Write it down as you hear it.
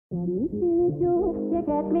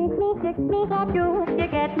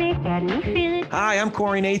Hi, I'm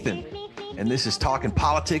Corey Nathan, and this is Talking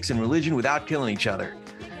Politics and Religion Without Killing Each Other.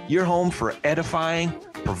 Your home for edifying,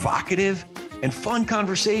 provocative, and fun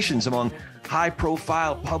conversations among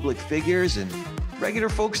high-profile public figures and regular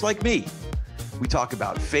folks like me. We talk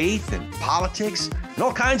about faith and politics and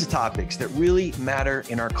all kinds of topics that really matter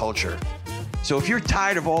in our culture. So if you're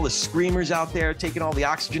tired of all the screamers out there taking all the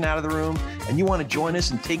oxygen out of the room and you want to join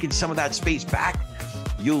us in taking some of that space back,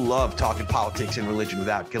 you'll love talking politics and religion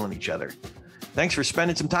without killing each other. Thanks for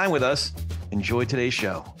spending some time with us. Enjoy today's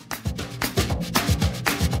show.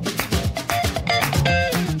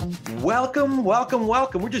 Welcome.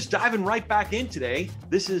 We're just diving right back in today.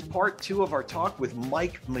 This is part 2 of our talk with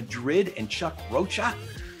Mike Madrid and Chuck Rocha.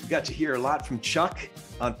 We got to hear a lot from Chuck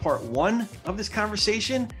on part 1 of this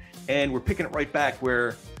conversation, and we're picking it right back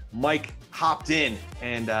where Mike hopped in,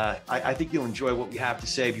 and I think you'll enjoy what we have to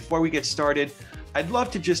say. Before we get started, I'd love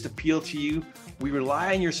to just appeal to you. We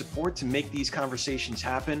rely on your support to make these conversations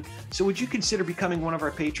happen. So would you consider becoming one of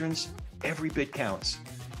our patrons? Every bit counts.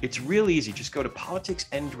 It's real easy. Just go to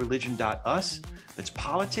politicsandreligion.us. That's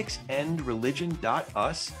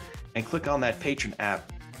politicsandreligion.us and click on that patron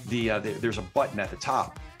app. There's a button at the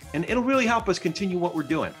top, and it'll really help us continue what we're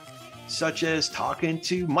doing, such as talking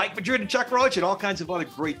to Mike Madrid and Chuck Rocha and all kinds of other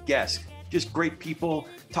great guests. Just great people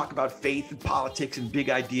talk about faith and politics and big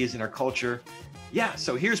ideas in our culture. Yeah,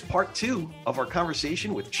 so here's part 2 of our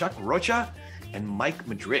conversation with Chuck Rocha and Mike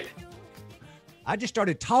Madrid. I just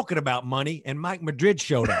started talking about money and Mike Madrid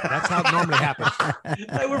showed up. That's how it normally happens.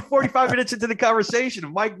 We're 45 minutes into the conversation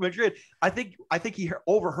of Mike Madrid. I think he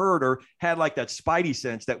overheard or had like that spidey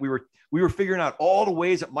sense that we were figuring out all the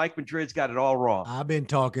ways that Mike Madrid's got it all wrong. I've been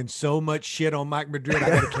talking so much shit on Mike Madrid. I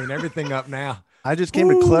got to clean everything up now. I just came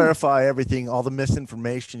to clarify everything, all the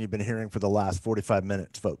misinformation you've been hearing for the last 45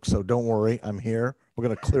 minutes, folks. So don't worry, I'm here. We're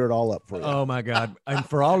going to clear it all up for you. Oh my God. And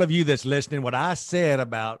for all of you that's listening, what I said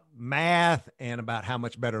about math and about how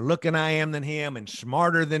much better looking I am than him and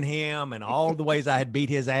smarter than him and all the ways I had beat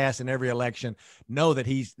his ass in every election, know that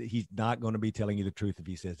he's not going to be telling you the truth if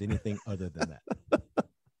he says anything other than that.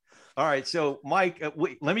 All right. So Mike,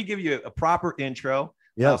 let me give you a proper intro.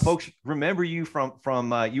 Yes. Folks remember you from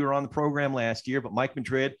you were on the program last year, but Mike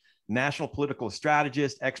Madrid, national political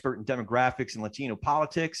strategist, expert in demographics and Latino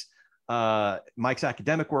politics. Mike's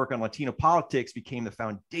academic work on Latino politics became the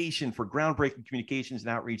foundation for groundbreaking communications and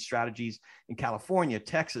outreach strategies in California,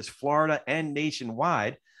 Texas, Florida, and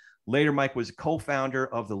nationwide. Later, Mike was a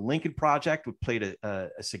co-founder of the Lincoln Project, which played a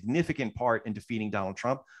significant part in defeating Donald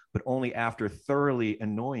Trump, but only after thoroughly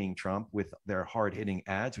annoying Trump with their hard-hitting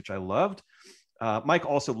ads, which I loved. Mike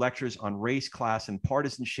also lectures on race, class, and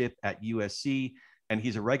partisanship at USC, and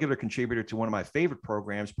he's a regular contributor to one of my favorite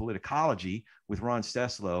programs, Politicology, with Ron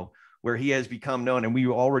Steslow, where he has become known, and we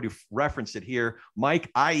already referenced it here. Mike,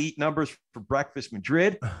 I eat numbers for breakfast,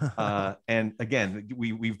 Madrid. And again,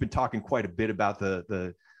 we've been talking quite a bit about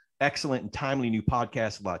the excellent and timely new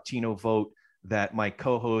podcast, Latino Vote, that Mike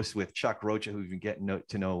co-hosts with Chuck Rocha, who we've been getting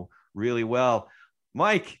to know really well.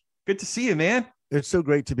 Mike, good to see you, man. It's so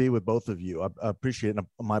great to be with both of you. I appreciate it. And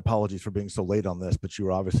my apologies for being so late on this, but you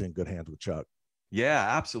were obviously in good hands with Chuck. Yeah,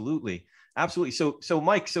 absolutely. So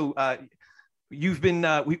Mike, you've been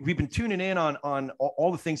we've been tuning in on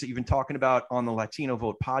all the things that you've been talking about on the Latino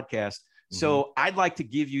Vote podcast. So I'd like to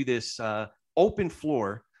give you this open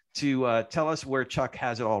floor to tell us where Chuck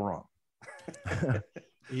has it all wrong.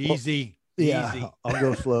 Easy. Yeah, I'll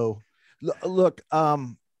go slow. Look,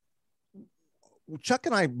 Chuck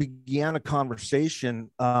and I began a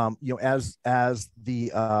conversation, as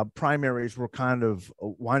the primaries were kind of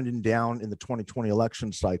winding down in the 2020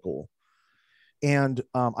 election cycle. And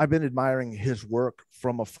I've been admiring his work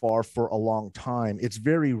from afar for a long time. It's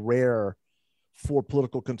very rare for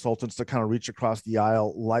political consultants to kind of reach across the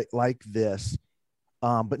aisle like this.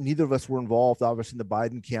 But neither of us were involved, obviously, in the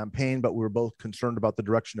Biden campaign, but we were both concerned about the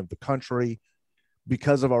direction of the country.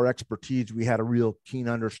 Because of our expertise, we had a real keen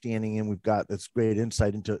understanding, and we've got this great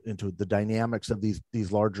insight into the dynamics of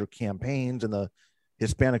these larger campaigns and the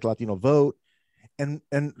Hispanic Latino vote. And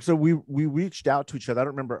so we reached out to each other. I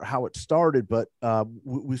don't remember how it started, but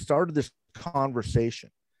we started this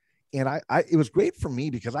conversation, and it was great for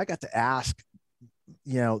me because I got to ask,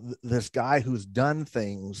 this guy who's done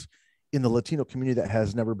things in the Latino community that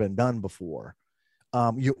has never been done before.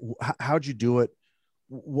 How'd you do it?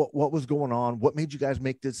 What was going on? What made you guys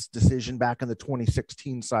make this decision back in the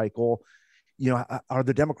 2016 cycle? Are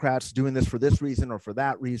the Democrats doing this for this reason or for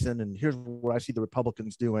that reason? And here's what I see the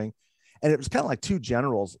Republicans doing. And it was kind of like two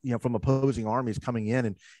generals, from opposing armies coming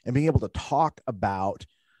in and being able to talk about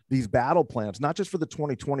these battle plans, not just for the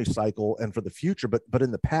 2020 cycle and for the future, but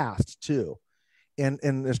in the past too. And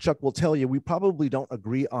as Chuck will tell you, we probably don't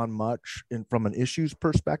agree on much from an issues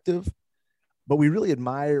perspective, but we really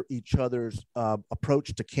admire each other's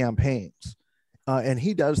approach to campaigns. And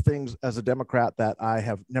he does things as a Democrat that I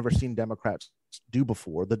have never seen Democrats do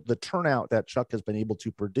before. The turnout that Chuck has been able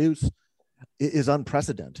to produce is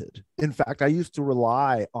unprecedented. In fact, I used to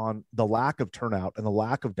rely on the lack of turnout and the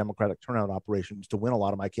lack of Democratic turnout operations to win a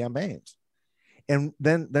lot of my campaigns. And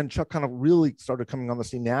then Chuck kind of really started coming on the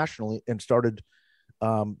scene nationally and started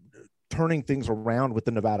turning things around with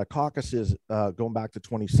the Nevada caucuses going back to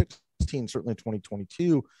 2016, certainly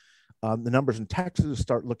 2022. The numbers in Texas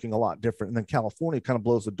start looking a lot different. And then California kind of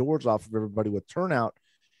blows the doors off of everybody with turnout.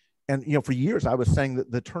 And, for years I was saying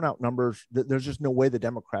that the turnout numbers, there's just no way the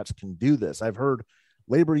Democrats can do this. I've heard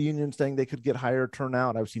labor unions saying they could get higher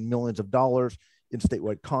turnout. I've seen millions of dollars in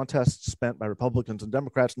statewide contests spent by Republicans and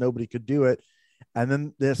Democrats. Nobody could do it. And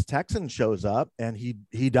then this Texan shows up and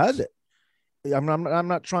he does it. I'm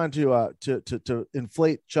not trying to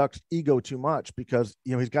inflate Chuck's ego too much because,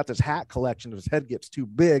 he's got this hat collection. If his head gets too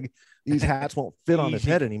big, these hats won't fit on his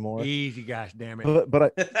head anymore. Easy, gosh damn it.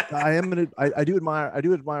 But I do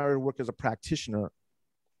admire work as a practitioner.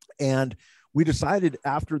 And we decided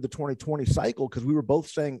after the 2020 cycle, because we were both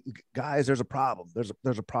saying, guys, there's a problem.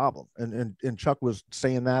 There's a problem. And Chuck was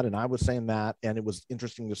saying that, and I was saying that. And it was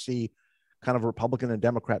interesting to see kind of a Republican and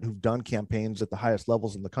Democrat who've done campaigns at the highest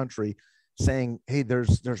levels in the country saying, hey,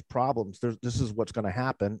 there's problems. This is what's going to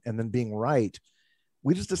happen. And then being right.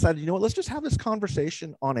 We just decided, let's just have this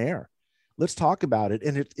conversation on air. Let's talk about it.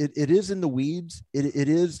 And it is in the weeds. It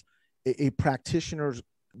is a practitioner's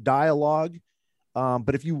dialogue.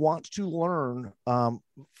 But if you want to learn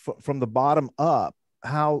from the bottom up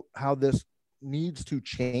how this needs to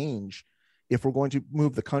change, if we're going to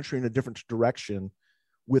move the country in a different direction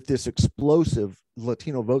with this explosive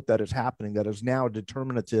Latino vote that is happening, that is now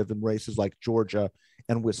determinative in races like Georgia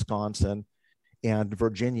and Wisconsin and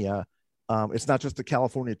Virginia. It's not just the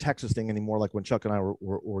California, Texas thing anymore, like when Chuck and I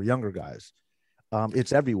were younger guys.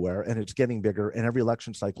 It's everywhere, and it's getting bigger. And every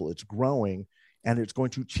election cycle, it's growing, and it's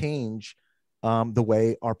going to change the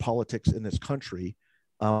way our politics in this country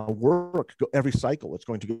work. Every cycle, it's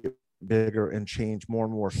going to get bigger and change. More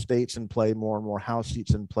and more states in play, more and more House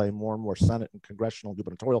seats in play, more and more Senate and congressional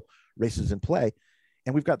gubernatorial races in play.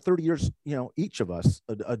 And we've got 30 years, each of us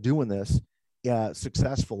doing this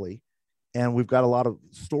successfully. And we've got a lot of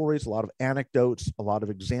stories, a lot of anecdotes, a lot of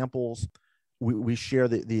examples. We share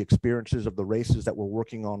the experiences of the races that we're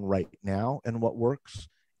working on right now and what works.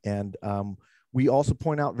 And we also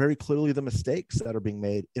point out very clearly the mistakes that are being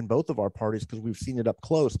made in both of our parties because we've seen it up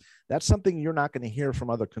close. That's something you're not going to hear from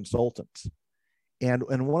other consultants. And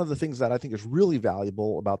one of the things that I think is really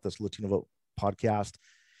valuable about this Latino Vote podcast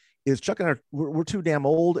is Chuck and I, we're too damn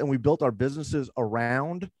old, and we built our businesses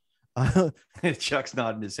around Chuck's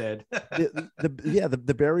nodding his head.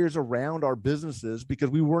 the barriers around our businesses because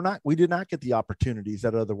we did not get the opportunities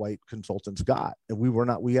that other white consultants got, and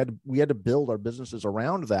we had to build our businesses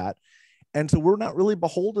around that, and so we're not really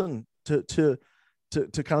beholden to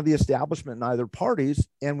kind of the establishment in either parties,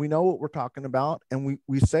 and we know what we're talking about, and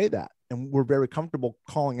we say that, and we're very comfortable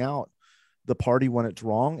calling out the party when it's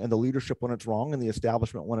wrong, and the leadership when it's wrong, and the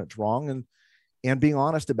establishment when it's wrong, and being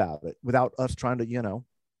honest about it without us trying to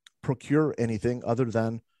procure anything other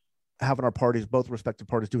than having our parties, both respective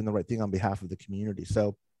parties, doing the right thing on behalf of the community.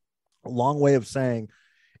 So a long way of saying,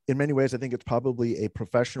 in many ways, I think it's probably a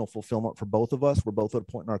professional fulfillment for both of us. We're both at a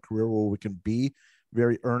point in our career where we can be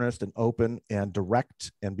very earnest and open and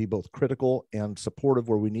direct and be both critical and supportive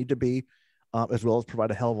where we need to be, as well as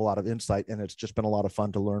provide a hell of a lot of insight. And it's just been a lot of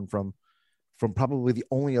fun to learn from probably the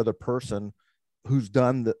only other person who's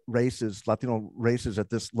done the races, Latino races at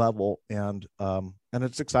this level. And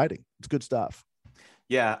it's exciting. It's good stuff.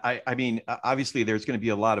 Yeah. I mean, obviously there's going to be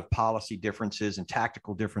a lot of policy differences and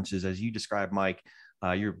tactical differences, as you described, Mike.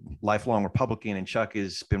 You're lifelong Republican, and Chuck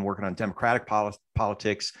has been working on Democratic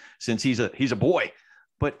politics since he's a boy.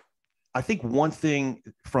 But I think one thing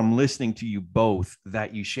from listening to you both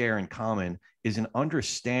that you share in common is an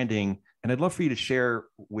understanding, and I'd love for you to share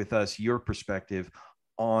with us your perspective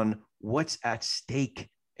on what's at stake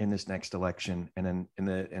in this next election and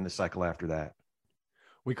then in the cycle after that.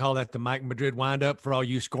 We call that the Mike Madrid windup for all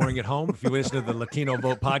you scoring at home. If you listen to the Latino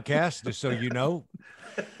Vote podcast, just so you know,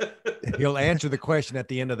 he'll answer the question at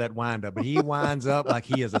the end of that windup, but he winds up like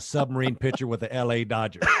he is a submarine pitcher with the LA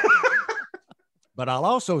Dodgers. But I'll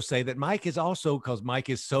also say that Mike is also, because Mike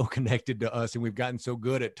is so connected to us and we've gotten so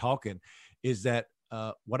good at talking, is that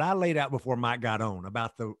what I laid out before Mike got on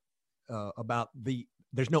about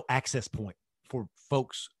there's no access point for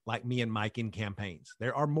folks like me and Mike in campaigns.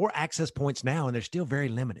 There are more access points now, and they're still very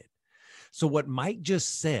limited. So what Mike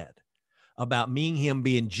just said about me and him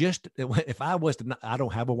being just, if I was to, I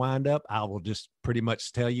don't have a wind up, I will just pretty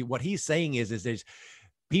much tell you what he's saying is there's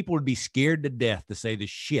people would be scared to death to say the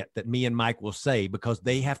shit that me and Mike will say because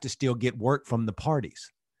they have to still get work from the parties.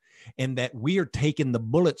 And that we are taking the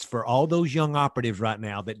bullets for all those young operatives right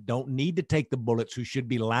now that don't need to take the bullets, who should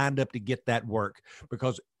be lined up to get that work,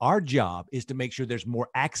 because our job is to make sure there's more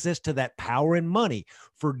access to that power and money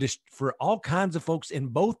for all kinds of folks in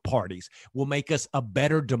both parties will make us a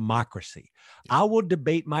better democracy. I will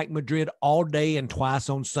debate Mike Madrid all day and twice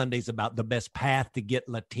on Sundays about the best path to get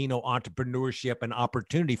Latino entrepreneurship and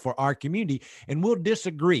opportunity for our community, and we'll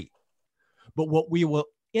disagree. But what we will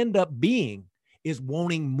end up being is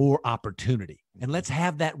wanting more opportunity. And let's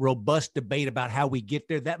have that robust debate about how we get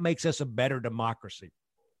there. That makes us a better democracy.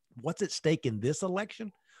 What's at stake in this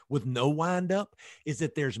election with no wind up is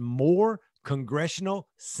that there's more congressional,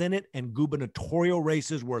 Senate, and gubernatorial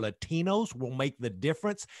races where Latinos will make the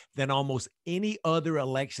difference than almost any other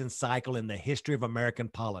election cycle in the history of American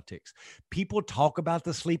politics. People talk about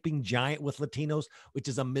the sleeping giant with Latinos, which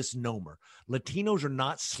is a misnomer. Latinos are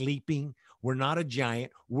not sleeping. We're not a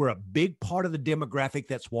giant. We're a big part of the demographic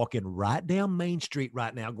that's walking right down Main Street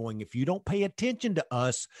right now going, if you don't pay attention to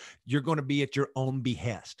us, you're going to be at your own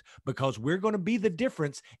behest, because we're going to be the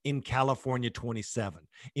difference in California 27,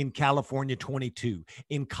 in California 22,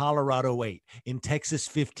 in Colorado 8, in Texas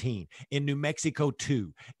 15, in New Mexico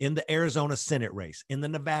 2, in the Arizona Senate race, in the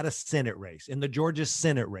Nevada Senate race, in the Georgia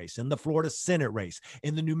Senate race, in the Florida Senate race,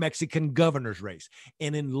 in the New Mexican governor's race,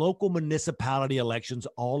 and in local municipality elections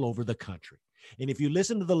all over the country. And if you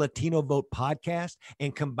listen to the Latino Vote podcast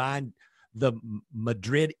and combine the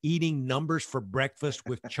Madrid eating numbers for breakfast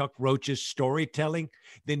with Chuck Rocha's storytelling,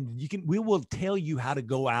 then we will tell you how to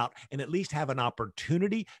go out and at least have an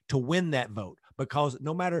opportunity to win that vote. Because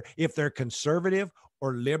no matter if they're conservative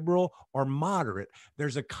or liberal or moderate,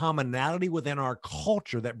 there's a commonality within our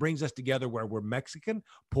culture that brings us together, where we're Mexican,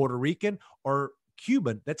 Puerto Rican, or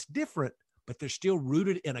Cuban. That's different, but they're still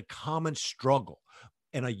rooted in a common struggle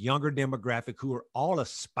and a younger demographic who are all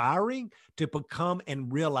aspiring to become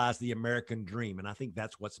and realize the American dream. And I think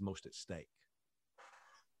that's what's most at stake.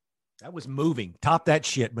 That was moving. Top that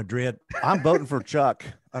shit, Madrid. I'm voting for Chuck.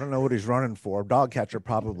 I don't know what he's running for. Dog catcher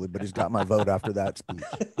probably, but he's got my vote after that speech.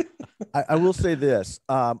 I will say this.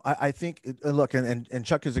 I think, look, and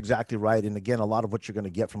Chuck is exactly right. And again, a lot of what you're going to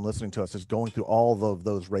get from listening to us is going through all of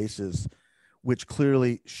those races, which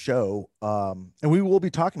clearly show, and we will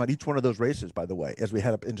be talking about each one of those races, by the way, as we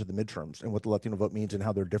head up into the midterms and what the Latino vote means and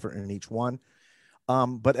how they're different in each one.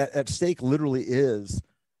 But at stake literally is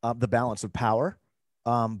the balance of power,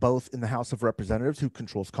 both in the House of Representatives, who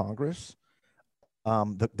controls Congress.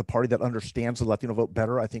 The party that understands the Latino vote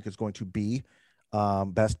better, I think, is going to be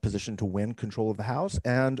best positioned to win control of the House,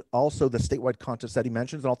 and also the statewide contest that he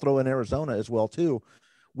mentions. And I'll throw in Arizona as well, too,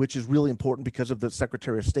 which is really important because of the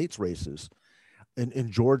Secretary of State's races.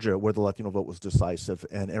 In Georgia, where the Latino vote was decisive,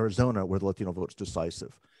 and Arizona, where the Latino vote is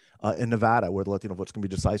decisive, in Nevada, where the Latino vote is going to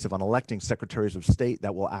be decisive on electing secretaries of state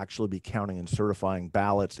that will actually be counting and certifying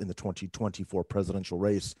ballots in the 2024 presidential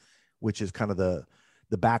race, which is kind of the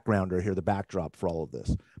backgrounder here, the backdrop for all of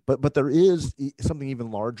this. But there is something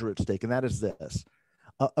even larger at stake, and that is this.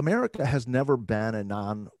 America has never been a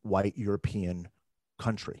non-white European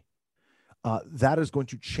country. That is going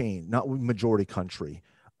to change, not majority country.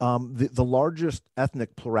 The largest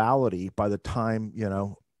ethnic plurality by the time,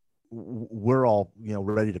 we're all,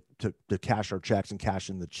 ready to cash our checks and cash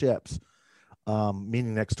in the chips,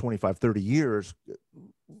 meaning the next 25, 30 years,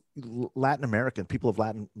 Latin American, people of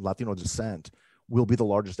Latino descent will be the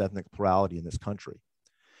largest ethnic plurality in this country.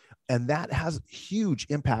 And that has huge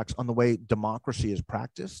impacts on the way democracy is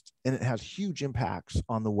practiced. And it has huge impacts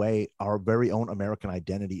on the way our very own American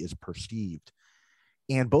identity is perceived.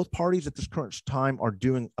 And both parties at this current time are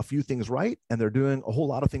doing a few things right, and they're doing a whole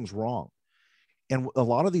lot of things wrong. And a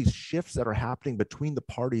lot of these shifts that are happening between the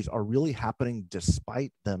parties are really happening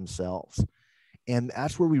despite themselves. And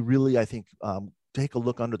that's where we really, I think, take a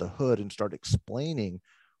look under the hood and start explaining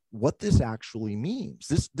what this actually means.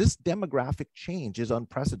 This demographic change is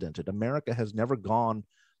unprecedented. America has never gone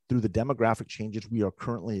through the demographic changes we are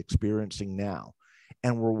currently experiencing now.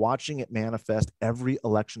 And we're watching it manifest every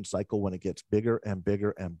election cycle when it gets bigger and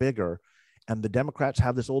bigger and bigger. And the Democrats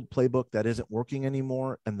have this old playbook that isn't working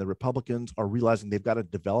anymore. And the Republicans are realizing they've got to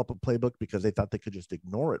develop a playbook because they thought they could just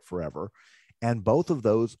ignore it forever. And both of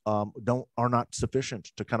those are not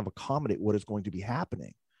sufficient to kind of accommodate what is going to be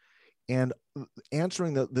happening. And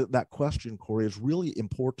answering that question, Corey, is really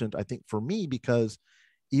important, I think, for me, because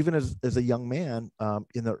even as a young man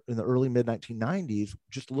in the early mid 1990s,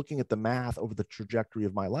 just looking at the math over the trajectory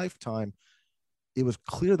of my lifetime, it was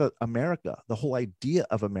clear that America, the whole idea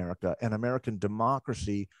of America and American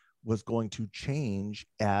democracy, was going to change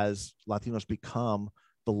as Latinos become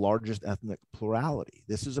the largest ethnic plurality.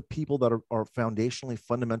 This is a people that are foundationally,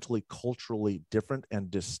 fundamentally, culturally different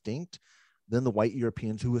and distinct than the white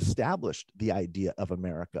Europeans who established the idea of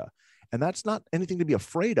America. And that's not anything to be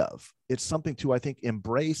afraid of. It's something to, I think,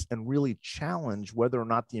 embrace and really challenge whether or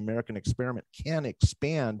not the American experiment can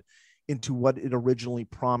expand into what it originally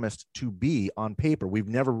promised to be on paper. We've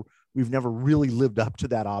never really lived up to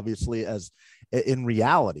that, obviously, as in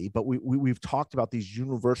reality, but we've talked about these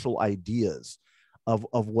universal ideas of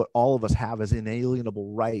what all of us have as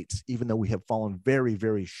inalienable rights, even though we have fallen very,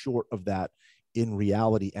 very short of that in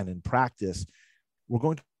reality and in practice. We're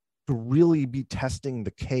going to really be testing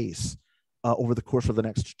the case over the course of the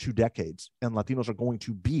next 2 decades. And Latinos are going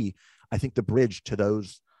to be, I think, the bridge to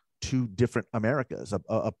those 2 different Americas,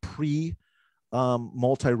 a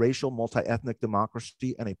multiracial, multi-ethnic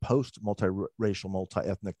democracy and a post-multiracial,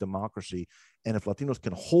 multi-ethnic democracy. And if Latinos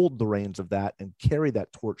can hold the reins of that and carry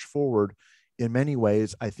that torch forward, in many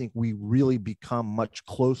ways, I think we really become much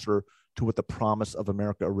closer to what the promise of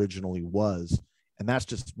America originally was. And that's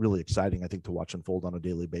just really exciting, I think, to watch unfold on a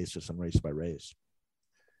daily basis and race by race.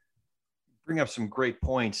 Bring up some great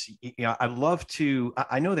points. I'd love to,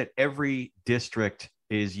 I know that every district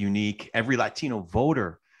is unique. Every Latino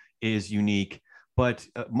voter is unique. But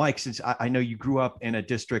Mike, since I know you grew up in a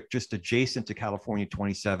district just adjacent to California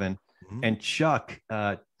 27, and Chuck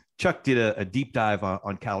did a deep dive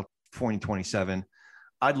on California 27.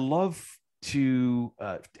 I'd love to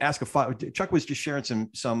ask Chuck was just sharing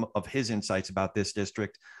some of his insights about this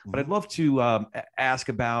district, but I'd love to ask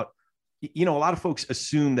about, a lot of folks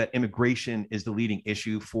assume that immigration is the leading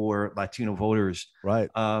issue for Latino voters, right?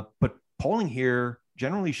 But polling here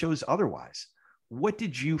generally shows otherwise. What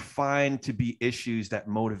did you find to be issues that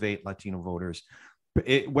motivate Latino voters,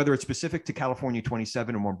 whether it's specific to California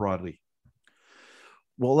 27 or more broadly?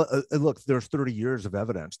 Well, look, there's 30 years of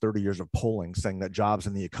evidence, 30 years of polling saying that jobs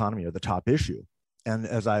and the economy are the top issue. And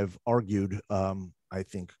as I've argued, I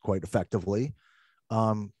think quite effectively,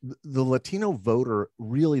 the Latino voter,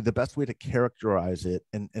 really the best way to characterize it,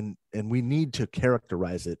 and we need to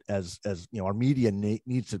characterize it as our media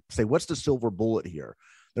needs to say, what's the silver bullet here?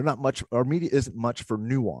 They're not much, our media isn't much for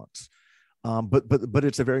nuance. But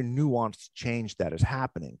it's a very nuanced change that is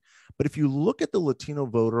happening. But if you look at the Latino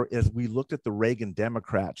voter as we looked at the Reagan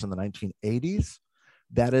Democrats in the 1980s,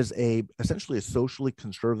 that is essentially a socially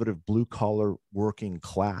conservative blue collar working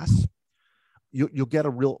class. You'll get a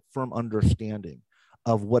real firm understanding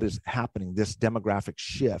of what is happening, this demographic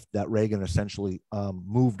shift that Reagan essentially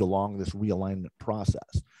moved along this realignment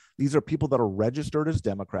process. These are people that are registered as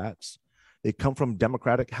Democrats. They come from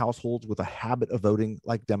Democratic households with a habit of voting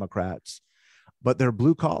like Democrats, but they're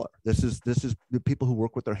blue collar. This is the people who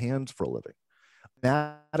work with their hands for a living.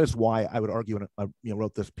 That is why I would argue, and I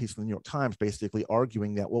wrote this piece in the New York Times, basically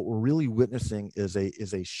arguing that what we're really witnessing is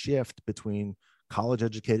a shift between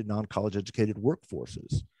college-educated, non-college educated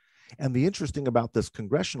workforces. And the interesting about this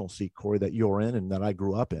congressional seat, Corey, that you're in and that I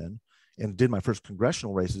grew up in and did my first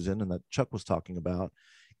congressional races in, and that Chuck was talking about,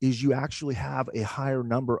 is you actually have a higher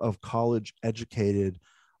number of college-educated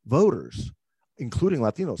voters, including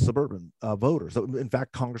Latino suburban voters. In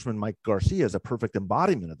fact, Congressman Mike Garcia is a perfect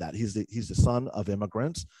embodiment of that. He's the son of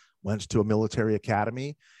immigrants, went to a military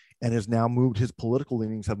academy, and has now moved, his political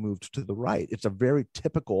leanings have moved to the right. It's a very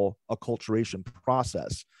typical acculturation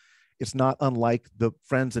process. It's not unlike the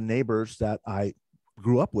friends and neighbors that I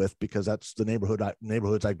grew up with, because that's the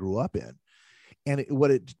neighborhoods I grew up in. And what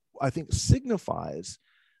it, I think, signifies,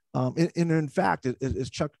 in fact, as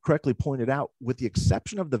Chuck correctly pointed out, with the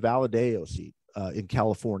exception of the Valadeo seat in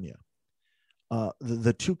California,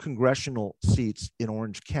 the 2 congressional seats in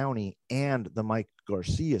Orange County and the Mike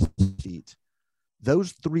Garcia seat,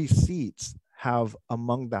 those 3 seats have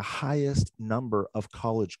among the highest number of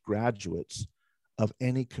college graduates of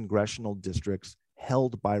any congressional districts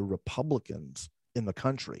held by Republicans in the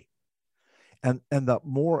country. And the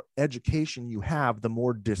more education you have, the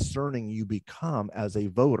more discerning you become as a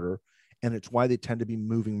voter. And it's why they tend to be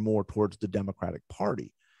moving more towards the Democratic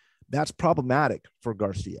Party. That's problematic for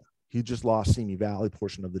Garcia. He just lost Simi Valley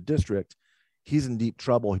portion of the district. He's in deep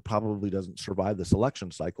trouble. He probably doesn't survive this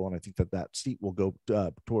election cycle. And I think that seat will go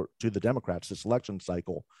to the Democrats this election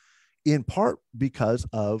cycle, in part because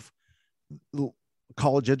of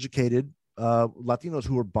college-educated Latinos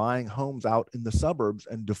who are buying homes out in the suburbs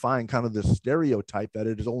and defying kind of this stereotype that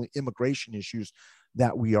it is only immigration issues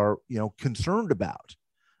that we are, concerned about.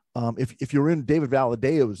 If you're in David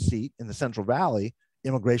Valladeo's seat in the Central Valley,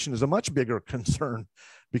 immigration is a much bigger concern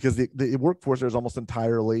because the workforce there is almost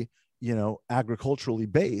entirely, agriculturally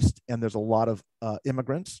based, and there's a lot of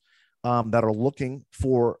immigrants that are looking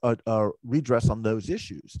for a redress on those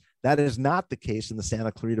issues. That is not the case in the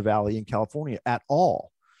Santa Clarita Valley in California at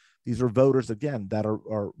all. These are voters, again, that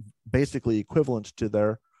are basically equivalent to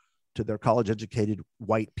their college-educated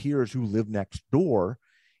white peers who live next door.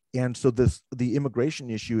 And so the immigration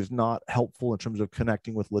issue is not helpful in terms of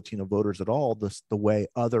connecting with Latino voters at all, the way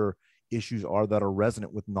other issues are that are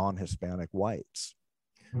resonant with non-Hispanic whites.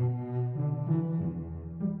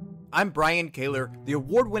 I'm Brian Kaler, the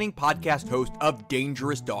award-winning podcast host of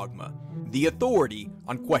Dangerous Dogma, the authority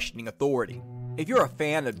on questioning authority. If you're a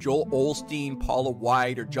fan of Joel Osteen, Paula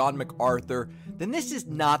White, or John MacArthur, then this is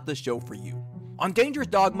not the show for you. On Dangerous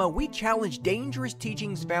Dogma, we challenge dangerous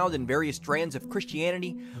teachings found in various strands of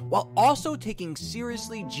Christianity, while also taking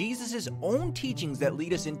seriously Jesus' own teachings that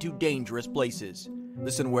lead us into dangerous places.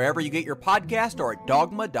 Listen wherever you get your podcast or at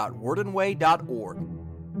dogma.wordandway.org.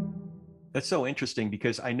 That's so interesting,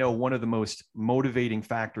 because I know one of the most motivating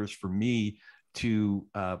factors for me to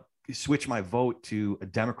switch my vote to a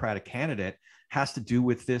Democratic candidate has to do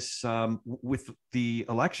with this, with the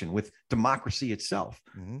election, with democracy itself.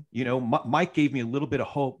 Mm-hmm. Mike gave me a little bit of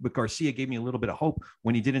hope, but Garcia gave me a little bit of hope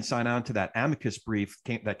when he didn't sign on to that amicus brief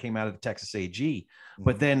that came out of the Texas AG. Mm-hmm.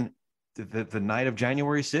 But then the night of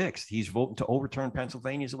January 6th, he's voting to overturn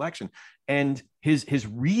Pennsylvania's election. And his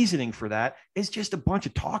reasoning for that is just a bunch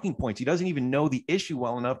of talking points. He doesn't even know the issue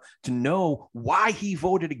well enough to know why he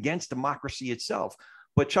voted against democracy itself.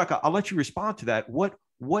 But Chuck, I'll let you respond to that.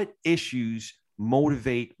 What issues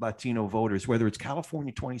motivate Latino voters, whether it's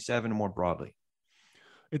California 27 or more broadly?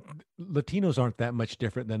 Latinos aren't that much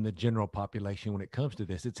different than the general population when it comes to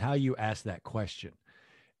this. It's how you ask that question.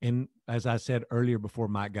 And as I said earlier before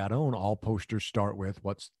Mike got on, all posters start with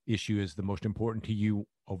what issue is the most important to you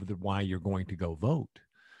over the why you're going to go vote.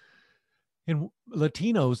 And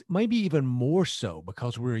Latinos, maybe even more so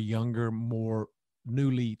because we're a younger, more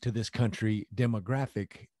newly to this country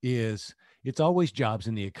demographic, it's always jobs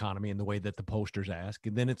in the economy in the way that the posters ask.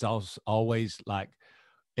 And then it's also always like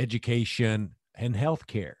education and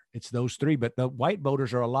healthcare. It's those three, but the white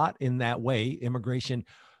voters are a lot in that way. Immigration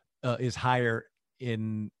is higher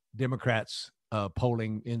in Democrats.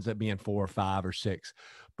 Polling ends up being 4 or 5 or 6,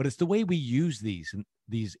 but it's the way we use these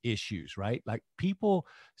issues, right? Like people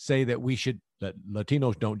say that that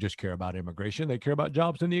Latinos don't just care about immigration, they care about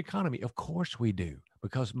jobs in the economy. Of course we do,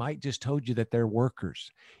 because Mike just told you that they're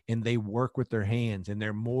workers and they work with their hands, and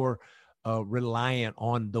they're more reliant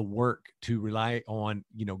on the work to rely on,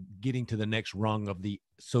 getting to the next rung of the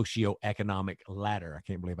socioeconomic ladder. I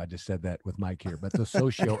can't believe I just said that with Mike here, but the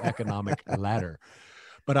socioeconomic ladder.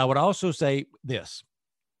 But I would also say this,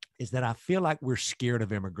 is that I feel like we're scared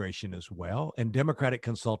of immigration as well. And Democratic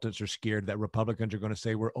consultants are scared that Republicans are going to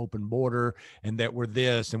say we're open border and that we're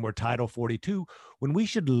this and we're Title 42, when we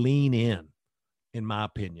should lean in my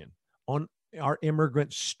opinion, on our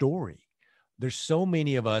immigrant story. There's so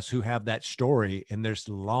many of us who have that story, and there's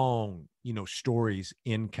long, stories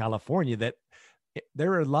in California that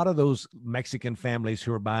there are a lot of those Mexican families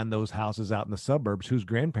who are buying those houses out in the suburbs whose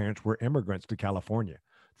grandparents were immigrants to California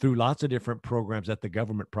through lots of different programs that the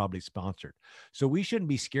government probably sponsored. So we shouldn't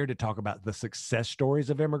be scared to talk about the success stories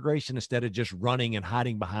of immigration instead of just running and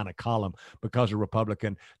hiding behind a column because a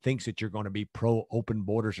Republican thinks that you're going to be pro open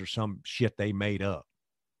borders or some shit they made up.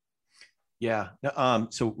 Yeah.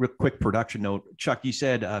 So real quick production note, Chuck, you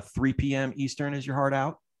said 3 p.m. Eastern is your heart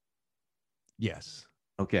out? Yes.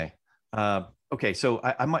 Okay. Okay. So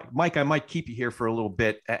I might keep you here for a little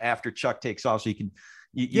bit after Chuck takes off, so you can.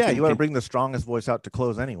 You want to bring the strongest voice out to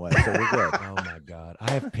close anyway, so we're good. Oh my God.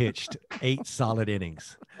 I have pitched 8 solid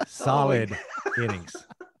innings. Solid innings.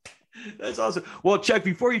 That's awesome. Well, Chuck,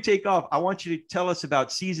 before you take off, I want you to tell us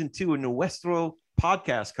about season 2 of Nuestro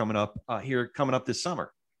podcast coming up this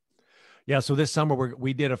summer. Yeah, so this summer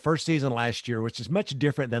we did a first season last year, which is much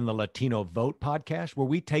different than the Latino Vote podcast, where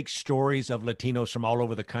we take stories of Latinos from all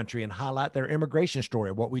over the country and highlight their immigration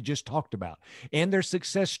story, what we just talked about, and their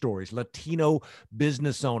success stories, Latino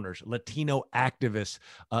business owners, Latino activists,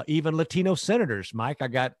 even Latino senators. Mike, I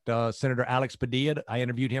got Senator Alex Padilla. I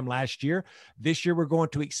interviewed him last year. This year, we're going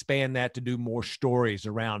to expand that to do more stories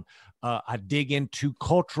around I dig into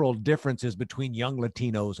cultural differences between young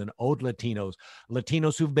Latinos and old Latinos,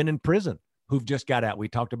 Latinos who've been in prison, who've just got out. We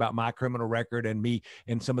talked about my criminal record and me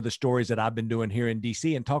and some of the stories that I've been doing here in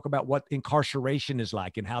DC, and talk about what incarceration is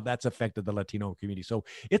like and how that's affected the Latino community. So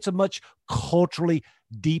it's a much culturally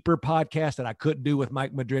deeper podcast that I couldn't do with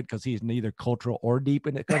Mike Madrid because he's neither cultural or deep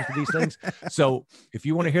when it comes to these things. So if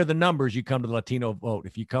you want to hear the numbers, you come to the Latino Vote.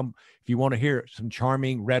 If you want to hear some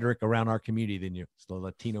charming rhetoric around our community, then it's the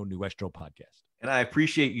Latino Nuestro podcast. And I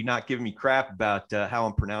appreciate you not giving me crap about how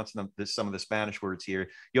I'm pronouncing some of the Spanish words here.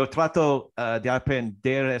 Yo trato de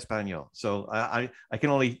aprender español. So I can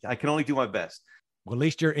only do my best. Well, at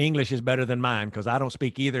least your English is better than mine because I don't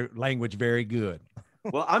speak either language very good.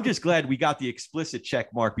 Well, I'm just glad we got the explicit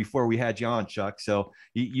check mark before we had you on, Chuck. So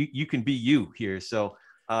you can be you here. So,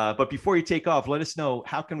 but before you take off, let us know,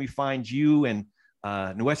 how can we find you and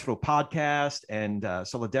Nuestro podcast and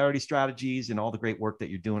Solidarity Strategies and all the great work that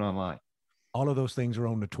you're doing online? All of those things are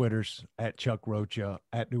on the Twitters, at Chuck Rocha,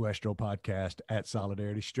 at Nuestro Podcast, at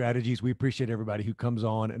Solidarity Strategies. We appreciate everybody who comes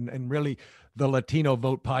on. And really, the Latino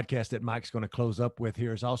Vote podcast that Mike's going to close up with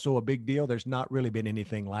here is also a big deal. There's not really been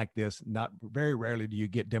anything like this. Very rarely do you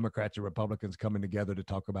get Democrats or Republicans coming together to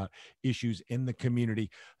talk about issues in the community.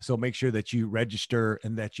 So make sure that you register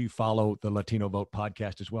and that you follow the Latino Vote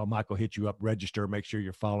podcast as well. Mike will hit you up, register, make sure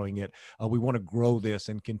you're following it. We want to grow this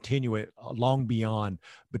and continue it long beyond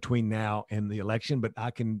between now and the election. But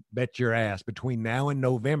I can bet your ass between now and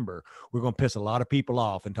November, we're going to piss a lot of people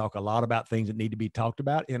off and talk a lot about things that need to be talked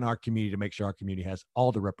about in our community to make sure our community has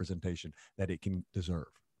all the representation that it can deserve.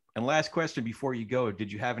 And last question before you go,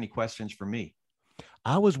 did you have any questions for me?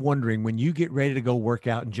 I was wondering, when you get ready to go work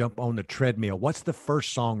out and jump on the treadmill, what's the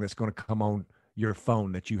first song that's going to come on your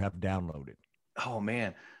phone that you have downloaded? Oh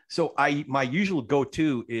man. So my usual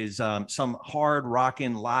go-to is some hard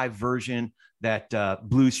rocking live version that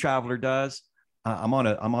Blues Traveler does. I'm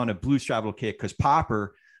on a Blues Traveler kick because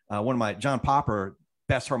Popper, John Popper,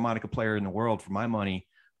 best harmonica player in the world for my money.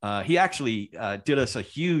 He actually did us a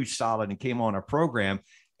huge solid and came on our program.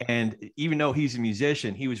 And even though he's a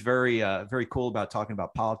musician, he was very, very cool about talking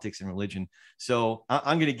about politics and religion. So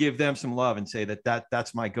I'm going to give them some love and say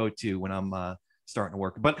that's my go-to when I'm starting to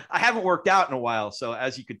work. But I haven't worked out in a while, so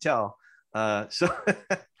as you could tell.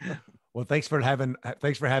 Well, thanks for having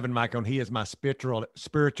Mike on. He is my spiritual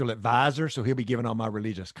advisor, so he'll be giving all my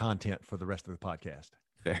religious content for the rest of the podcast.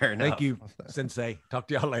 Fair enough. Thank you, Sensei. Talk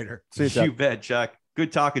to y'all later. See you, You bet, Chuck.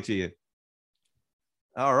 Good talking to you.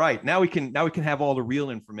 All right, now we can have all the real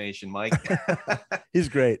information, Mike. He's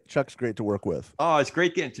great. Chuck's great to work with. Oh, it's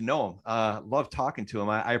great getting to know him. Love talking to him.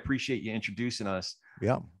 I appreciate you introducing us.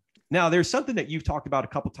 Yeah. Now, there's something that you've talked about a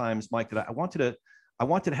couple times, Mike, that I wanted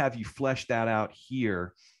to have you flesh that out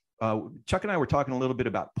here. Chuck and I were talking a little bit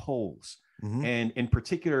about polls, and in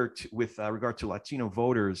particular with regard to Latino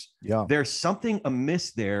voters. Yeah. There's something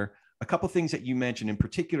amiss there. A couple things that you mentioned, in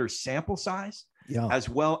particular, sample size. Yeah. As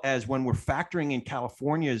well as when we're factoring in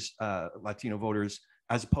California's Latino voters,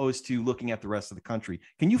 as opposed to looking at the rest of the country.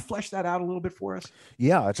 Can you flesh that out a little bit for us?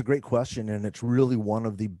 Yeah, it's a great question. And it's really one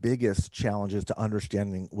of the biggest challenges to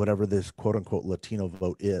understanding whatever this quote unquote Latino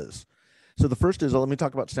vote is. So the first is, let me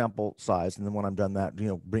talk about sample size. And then when I'm done that,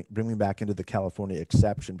 bring me back into the California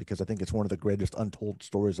exception, because I think it's one of the greatest untold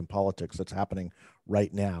stories in politics that's happening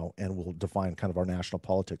right now and will define kind of our national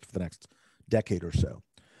politics for the next decade or so.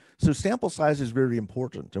 So sample size is very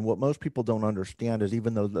important. And what most people don't understand is,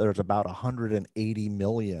 even though there's about 180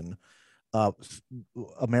 million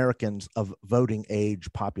Americans of voting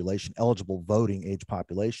age population, eligible voting age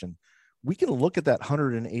population, we can look at that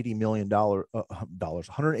 180 million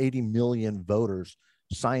voters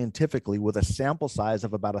scientifically with a sample size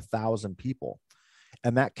of about 1,000 people.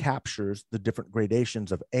 And that captures the different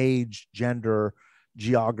gradations of age, gender,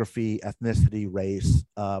 geography, ethnicity, race,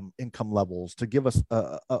 income levels, to give us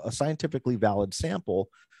a scientifically valid sample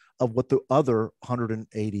of what the other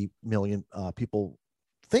 180 million people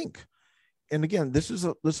think. And again, there's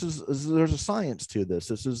a science to this.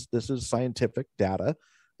 This is scientific data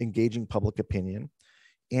engaging public opinion.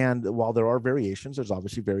 And while there are variations, there's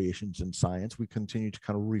obviously variations in science. We continue to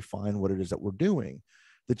kind of refine what it is that we're doing.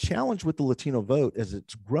 The challenge with the Latino vote as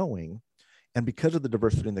it's growing, and because of the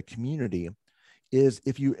diversity in the community, is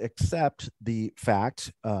if you accept the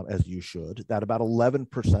fact, as you should, that about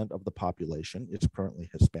 11% of the population is currently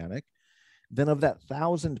Hispanic, then of that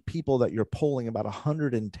 1,000 people that you're polling, about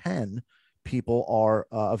 110 people are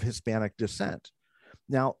of Hispanic descent.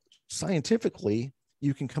 Now, scientifically,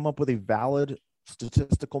 you can come up with a valid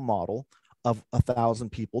statistical model of 1,000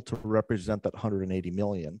 people to represent that 180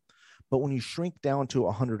 million. But when you shrink down to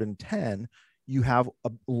 110, you have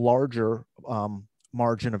a larger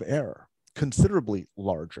margin of error, considerably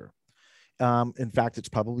larger. In fact, it's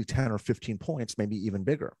probably 10 or 15 points, maybe even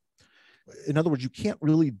bigger. In other words, you can't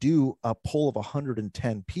really do a poll of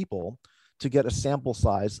 110 people to get a sample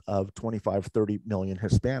size of 25, 30 million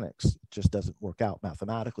Hispanics. It just doesn't work out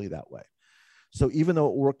mathematically that way. So even though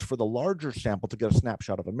it worked for the larger sample to get a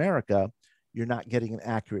snapshot of America, you're not getting an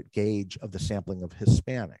accurate gauge of the sampling of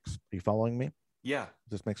Hispanics. Are you following me? Yeah.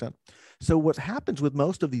 Does this make sense? So what happens with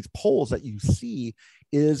most of these polls that you see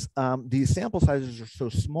is these sample sizes are so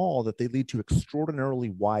small that they lead to extraordinarily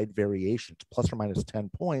wide variations, plus or minus 10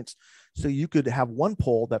 points. So you could have one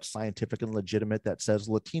poll that's scientific and legitimate that says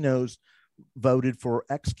Latinos voted for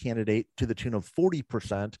X candidate to the tune of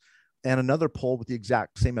 40%, and another poll with the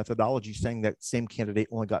exact same methodology saying that same candidate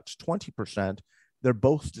only got 20%. They're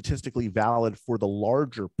both statistically valid for the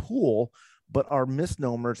larger pool, but are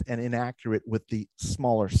misnomers and inaccurate with the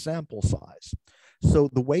smaller sample size. So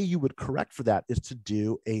the way you would correct for that is to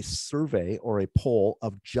do a survey or a poll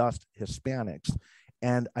of just Hispanics.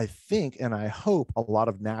 And I think, and I hope a lot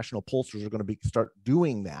of national pollsters are going to start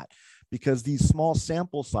doing that, because these small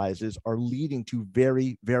sample sizes are leading to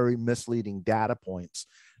very, very misleading data points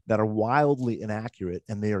that are wildly inaccurate,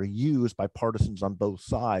 and they are used by partisans on both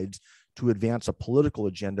sides to advance a political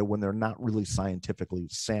agenda when they're not really scientifically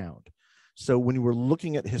sound. So when you were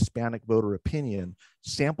looking at Hispanic voter opinion,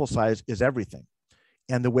 sample size is everything.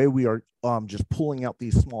 And the way we are just pulling out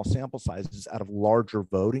these small sample sizes out of larger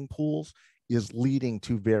voting pools is leading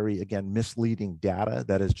to very, again, misleading data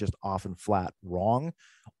that is just often flat wrong,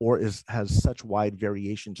 or has such wide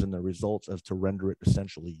variations in the results as to render it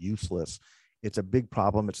essentially useless. It's a big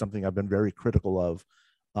problem. It's something I've been very critical of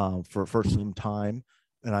for some time,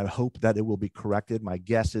 and I hope that it will be corrected. My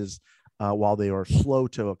guess is while they are slow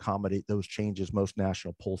to accommodate those changes, most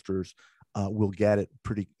national pollsters will get it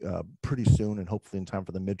pretty soon, and hopefully in time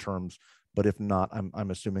for the midterms. But if not,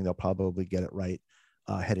 I'm assuming they'll probably get it right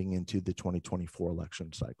heading into the 2024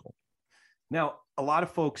 election cycle. Now, a lot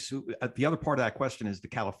of folks, the other part of that question is the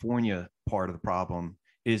California part of the problem,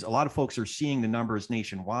 is a lot of folks are seeing the numbers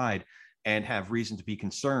nationwide and have reason to be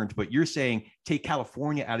concerned. But you're saying take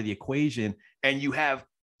California out of the equation and you have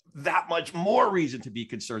that much more reason to be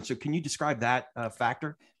concerned. So can you describe that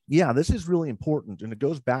factor? Yeah, this is really important. And it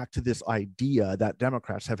goes back to this idea that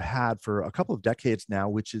Democrats have had for a couple of decades now,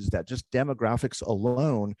 which is that just demographics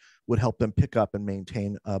alone would help them pick up and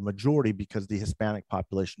maintain a majority because the Hispanic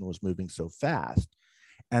population was moving so fast.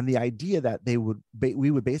 And the idea that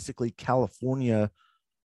we would basically California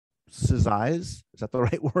size, is that the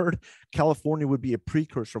right word? California would be a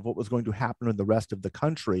precursor of what was going to happen in the rest of the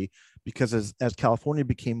country, because as California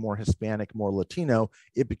became more Hispanic, more Latino,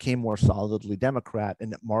 it became more solidly Democrat,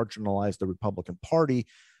 and it marginalized the Republican Party.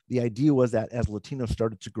 The idea was that as Latinos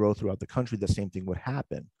started to grow throughout the country, the same thing would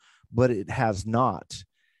happen, but it has not.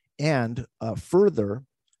 And further,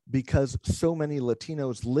 because so many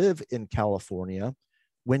Latinos live in California,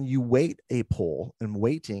 when you weight a poll, and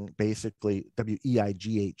weighting, basically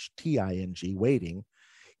WEIGHTING, weighting,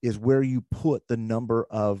 is where you put the number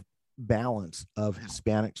of balance of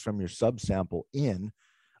Hispanics from your subsample in.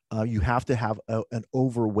 You have to have an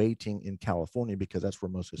overweighting in California because that's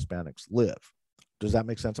where most Hispanics live. Does that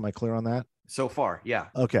make sense? Am I clear on that? So far, yeah.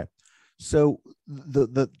 Okay. So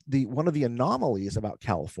the one of the anomalies about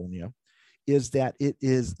California is that it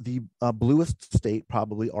is the bluest state,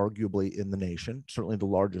 probably arguably in the nation, certainly the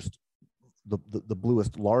largest, the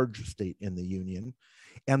bluest large state in the union.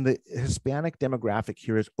 And the Hispanic demographic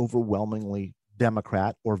here is overwhelmingly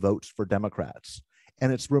Democrat or votes for Democrats.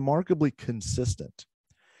 And it's remarkably consistent.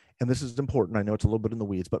 And this is important. I know it's a little bit in the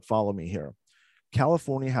weeds, but follow me here.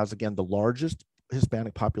 California has, again, the largest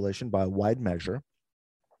Hispanic population by a wide measure.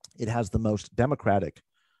 It has the most Democratic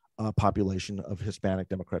population of Hispanic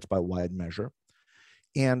Democrats by wide measure.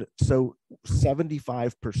 And so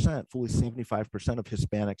 75%, fully 75% of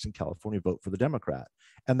Hispanics in California vote for the Democrat.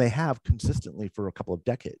 And they have consistently for a couple of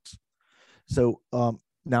decades. So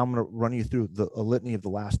now I'm going to run you through a litany of the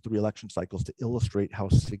last 3 election cycles to illustrate how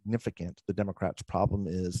significant the Democrats' problem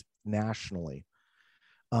is nationally.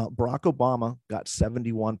 Barack Obama got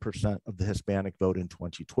 71% of the Hispanic vote in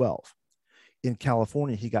 2012. In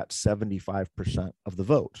California, he got 75% of the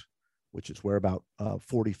vote, which is where about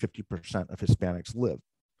 40–50% of Hispanics live.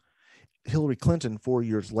 Hillary Clinton, 4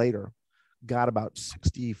 years later, got about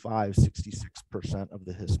 65–66% of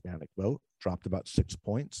the Hispanic vote, dropped about 6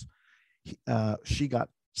 points. She got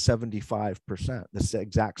 75%, the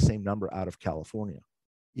exact same number out of California,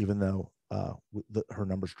 even though her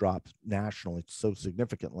numbers dropped nationally so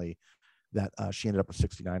significantly that she ended up with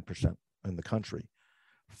 69% in the country.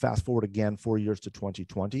 Fast forward again 4 years to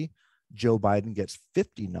 2020, Joe Biden gets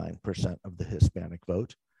 59% of the Hispanic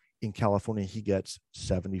vote. In California, he gets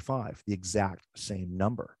 75, the exact same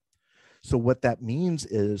number. So what that means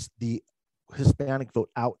is the Hispanic vote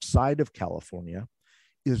outside of California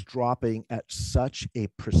is dropping at such a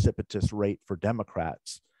precipitous rate for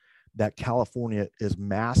Democrats that California is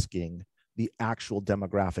masking the actual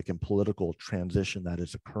demographic and political transition that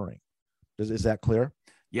is occurring. Is that clear?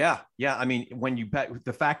 Yeah. I mean, when you bet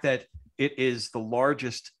the fact that it is the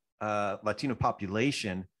largest Latino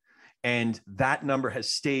population, and that number has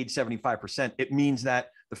stayed 75%, it means that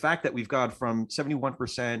the fact that we've gone from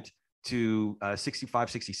 71% to 65,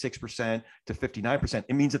 66% to 59%,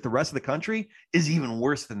 it means that the rest of the country is even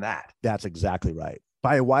worse than that. That's exactly right,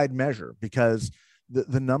 by a wide measure, because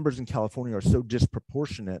the numbers in California are so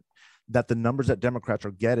disproportionate that the numbers that Democrats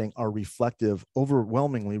are getting are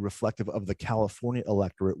overwhelmingly reflective of the California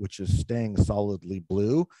electorate, which is staying solidly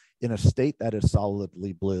blue. In a state that is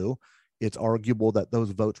solidly blue, it's arguable that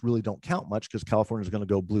those votes really don't count much because California is going to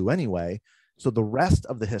go blue anyway. So the rest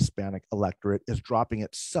of the Hispanic electorate is dropping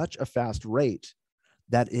at such a fast rate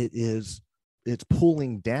that it's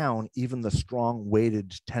pulling down even the strong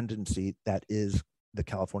weighted tendency that is the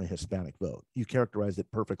California Hispanic vote. You characterized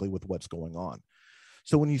it perfectly with what's going on.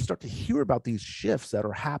 So when you start to hear about these shifts that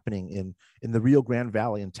are happening in the Rio Grande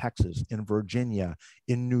Valley in Texas, in Virginia,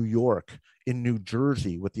 in New York, in New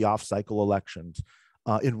Jersey with the off-cycle elections,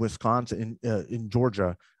 in Wisconsin, in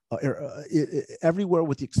Georgia, everywhere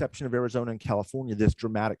with the exception of Arizona and California, this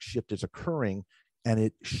dramatic shift is occurring, and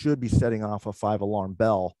it should be setting off a 5-alarm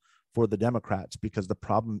bell for the Democrats, because the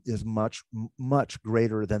problem is much, much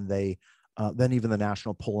greater than even the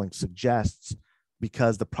national polling suggests,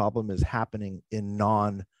 because the problem is happening in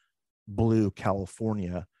non-blue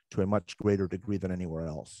California to a much greater degree than anywhere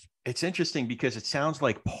else. It's interesting because it sounds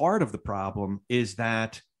like part of the problem is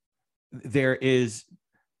that there is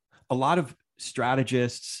a lot of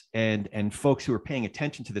strategists and folks who are paying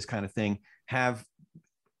attention to this kind of thing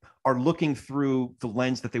are looking through the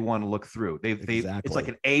lens that they want to look through. Exactly. It's like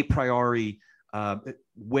an a priori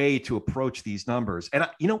way to approach these numbers. And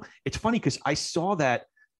it's funny because I saw that.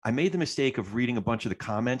 I made the mistake of reading a bunch of the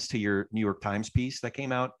comments to your New York Times piece that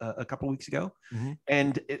came out a couple of weeks ago. Mm-hmm.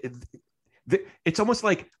 And it's almost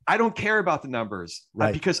like I don't care about the numbers,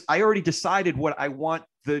 right? Because I already decided what I want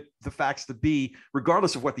the facts to be,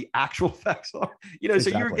 regardless of what the actual facts are.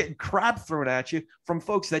 Exactly. So you're getting crap thrown at you from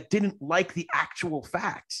folks that didn't like the actual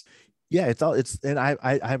facts. Yeah, and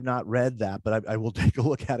I have not read that, but I will take a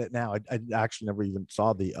look at it now. I actually never even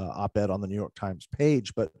saw the op-ed on the New York Times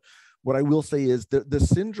page, but what I will say is the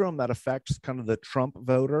syndrome that affects kind of the Trump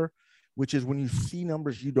voter, which is when you see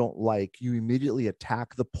numbers you don't like, you immediately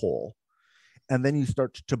attack the poll. And then you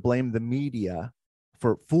start to blame the media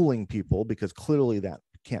for fooling people, because clearly that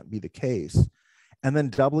can't be the case. And then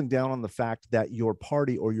doubling down on the fact that your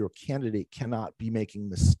party or your candidate cannot be making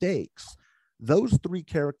mistakes. Those three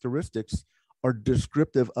characteristics are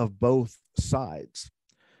descriptive of both sides.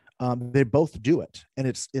 They both do it, and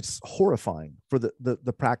it's horrifying for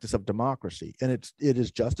the practice of democracy. And it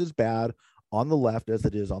is just as bad on the left as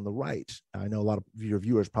it is on the right. I know a lot of your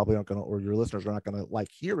viewers probably aren't going to, or your listeners are not going to like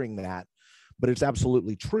hearing that, but it's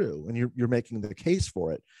absolutely true. And you're making the case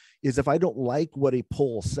for it. Is if I don't like what a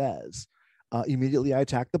poll says, immediately I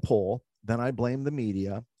attack the poll, then I blame the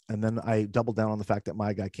media, and then I double down on the fact that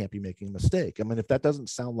my guy can't be making a mistake. I mean, if that doesn't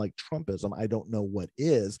sound like Trumpism, I don't know what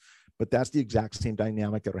is. But that's the exact same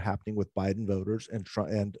dynamic that are happening with Biden voters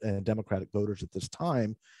and Democratic voters at this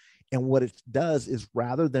time. And what it does is,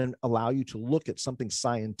 rather than allow you to look at something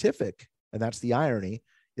scientific, and that's the irony,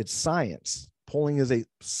 it's science. Polling is a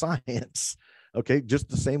science. Okay, just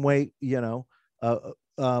the same way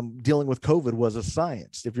dealing with COVID was a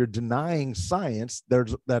science. If you're denying science,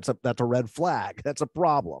 that's a red flag. That's a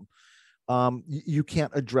problem. You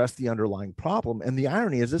can't address the underlying problem. And the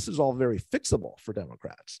irony is, this is all very fixable for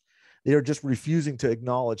Democrats. They are just refusing to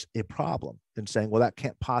acknowledge a problem and saying, well, that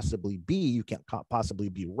can't possibly be. You can't possibly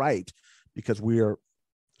be right, because we are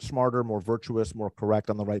smarter, more virtuous, more correct,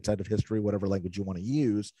 on the right side of history, whatever language you want to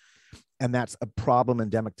use. And that's a problem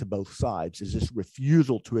endemic to both sides, is this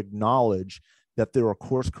refusal to acknowledge that there are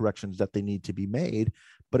course corrections that they need to be made.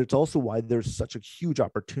 But it's also why there's such a huge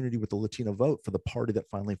opportunity with the Latino vote for the party that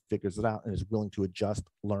finally figures it out and is willing to adjust,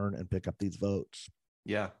 learn, and pick up these votes.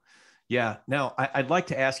 Yeah. Yeah. Now, I'd like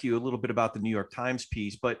to ask you a little bit about the New York Times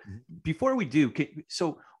piece, but before we do,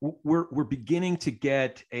 so we're beginning to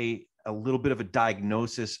get a little bit of a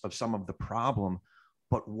diagnosis of some of the problem,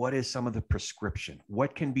 but what is some of the prescription?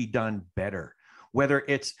 What can be done better? Whether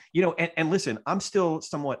it's, and listen, I'm still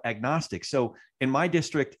somewhat agnostic. So in my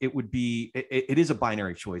district, it is a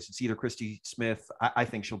binary choice. It's either Christy Smith, I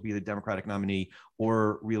think she'll be the Democratic nominee,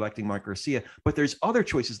 or reelecting Mike Garcia. But there's other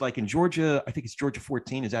choices, like in Georgia, I think it's Georgia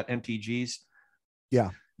 14, is that MTG's? Yeah.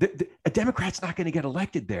 A Democrat's not going to get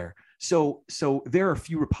elected there. So there are a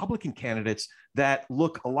few Republican candidates that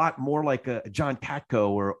look a lot more like a John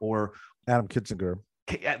Katko or Adam Kinzinger.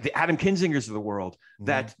 The Adam Kinzingers of the world,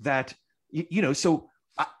 that So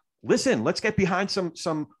listen, let's get behind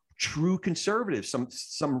some true conservatives,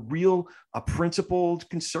 some real principled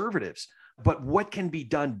conservatives. But what can be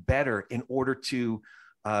done better in order to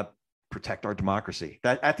protect our democracy?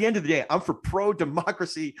 That at the end of the day, I'm for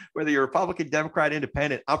pro-democracy, whether you're Republican, Democrat,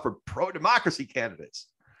 Independent. I'm for pro-democracy candidates.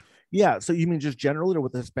 Yeah. So you mean just generally, or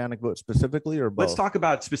with the Hispanic vote specifically, or both? Let's talk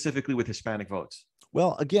about specifically with Hispanic votes.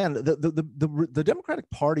 Well, again, the Democratic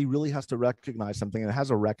Party really has to recognize something, and it has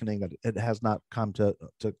a reckoning that it has not come to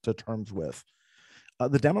terms with.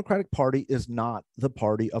 The Democratic Party is not the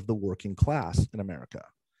party of the working class in America.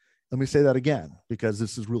 Let me say that again, because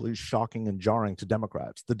this is really shocking and jarring to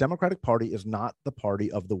Democrats. The Democratic Party is not the party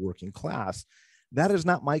of the working class. That is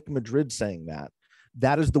not Mike Madrid saying that.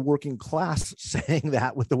 That is the working class saying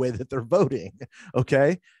that with the way that they're voting.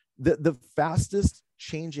 Okay. The fastest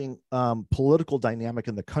changing political dynamic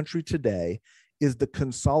in the country today is the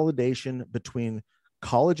consolidation between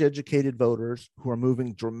college educated voters who are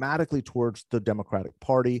moving dramatically towards the Democratic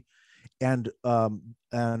Party and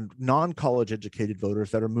non-college educated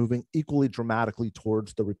voters that are moving equally dramatically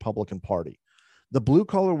towards the Republican Party. The blue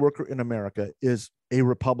collar worker in America is a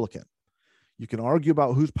Republican. You can argue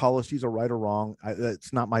about whose policies are right or wrong.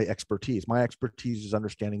 It's not my expertise. My expertise is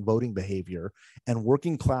understanding voting behavior, and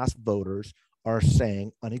working class voters are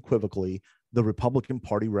saying unequivocally the Republican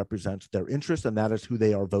Party represents their interest, and that is who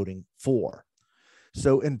they are voting for.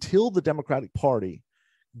 So until the Democratic Party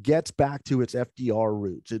gets back to its FDR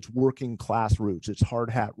roots, its working class roots, its hard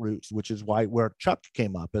hat roots, which is where Chuck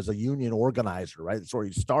came up as a union organizer, right? That's where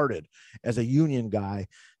he started as a union guy.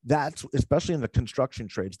 That's especially in the construction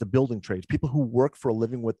trades, the building trades, people who work for a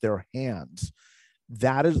living with their hands.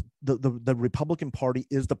 That is the Republican Party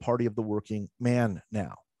is the party of the working man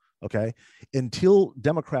now. Okay. Until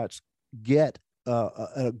Democrats get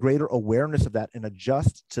a greater awareness of that and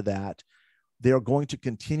adjust to that, they are going to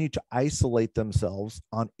continue to isolate themselves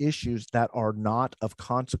on issues that are not of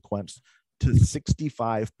consequence to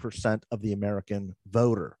 65% of the American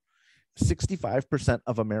voter. 65%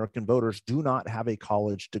 of American voters do not have a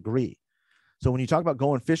college degree. So when you talk about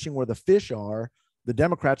going fishing where the fish are, the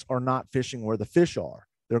Democrats are not fishing where the fish are.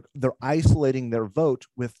 They're isolating their vote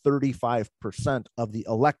with 35% of the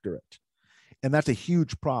electorate. And that's a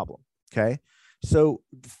huge problem. Okay. So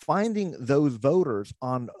finding those voters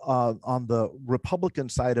on the Republican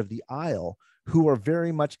side of the aisle who are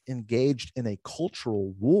very much engaged in a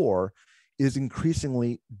cultural war is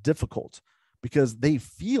increasingly difficult, because they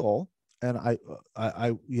feel, and I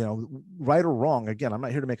right or wrong, again, I'm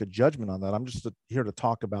not here to make a judgment on that. I'm just here to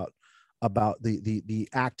talk about the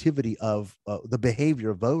activity of the behavior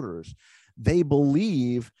of voters. They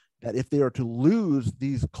believe that if they are to lose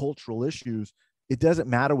these cultural issues, it doesn't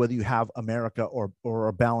matter whether you have America or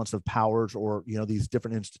a balance of powers or these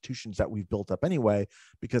different institutions that we've built up anyway,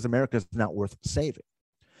 because America is not worth saving.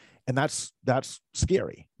 And that's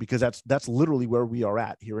scary, because that's literally where we are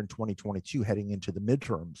at here in 2022, heading into the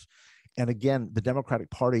midterms. And again, the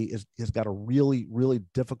Democratic Party has got a really, really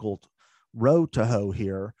difficult road to hoe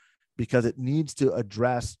here, because it needs to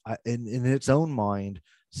address in its own mind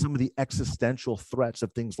some of the existential threats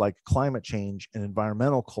of things like climate change and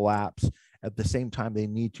environmental collapse. At the same time, they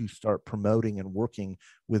need to start promoting and working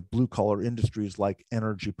with blue collar industries like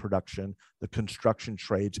energy production, the construction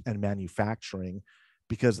trades, and manufacturing,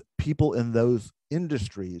 because people in those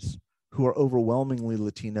industries who are overwhelmingly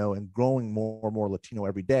Latino and growing more and more Latino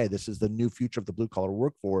every day, this is the new future of the blue collar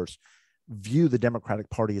workforce, view the Democratic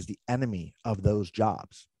Party as the enemy of those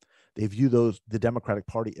jobs. They view the Democratic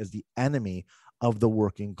Party as the enemy of the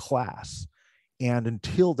working class. And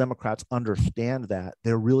until Democrats understand that,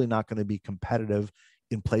 they're really not going to be competitive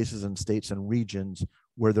in places and states and regions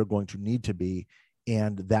where they're going to need to be.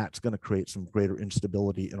 And that's going to create some greater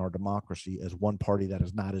instability in our democracy, as one party that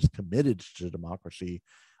is not as committed to democracy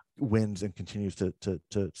wins and continues to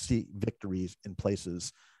see victories in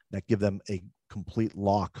places that give them a complete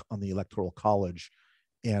lock on the Electoral College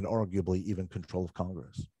and arguably even control of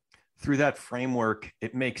Congress. Through that framework,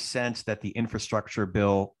 it makes sense that the infrastructure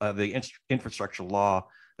bill, the infrastructure law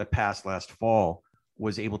that passed last fall,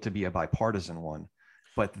 was able to be a bipartisan one.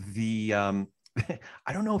 But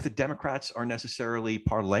I don't know if the Democrats are necessarily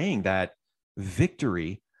parlaying that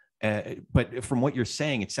victory. But from what you're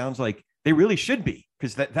saying, it sounds like they really should be,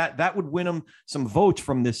 because that would win them some votes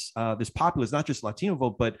from this populace, not just Latino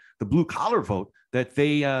vote, but the blue collar vote that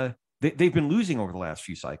they've been losing over the last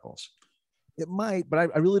few cycles. It might,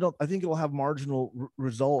 but I really don't. I think it'll have marginal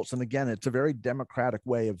results. And again, it's a very Democratic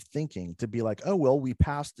way of thinking, to be like, oh, well, we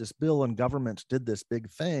passed this bill and governments did this big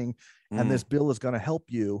thing, and this bill is going to help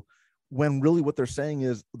you. When really what they're saying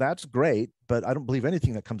is, that's great, but I don't believe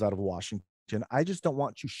anything that comes out of Washington. Washington. I just don't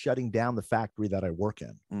want you shutting down the factory that I work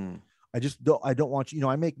in. Mm. I don't want you,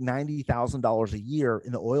 I make $90,000 a year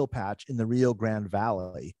in the oil patch in the Rio Grande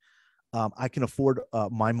Valley. I can afford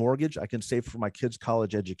my mortgage. I can save for my kids'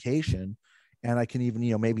 college education, and I can even,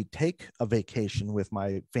 maybe take a vacation with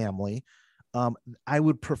my family. I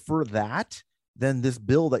would prefer that than this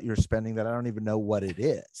bill that you're spending that I don't even know what it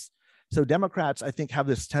is. So Democrats, I think, have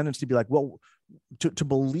this tendency to be like, well, to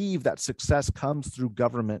believe that success comes through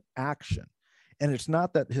government action. And it's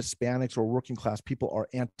not that Hispanics or working class people are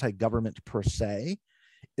anti-government per se.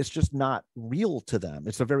 It's just not real to them.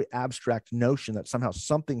 It's a very abstract notion that somehow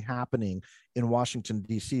something happening in Washington,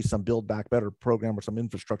 D.C., some Build Back Better program or some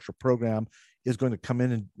infrastructure program is going to come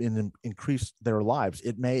in and increase their lives.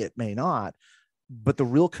 It may not, but the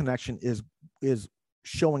real connection is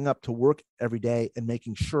showing up to work every day and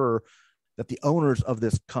making sure that the owners of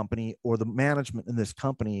this company or the management in this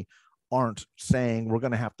company aren't saying we're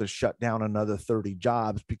going to have to shut down another 30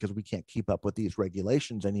 jobs because we can't keep up with these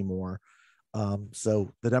regulations anymore.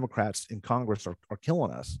 So the Democrats in Congress are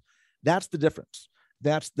killing us. That's the difference.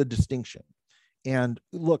 That's the distinction. And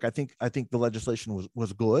look, I think the legislation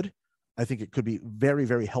was good. I think it could be very,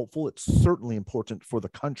 very helpful. It's certainly important for the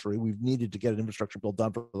country. We've needed to get an infrastructure bill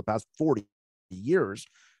done for the past 40 years.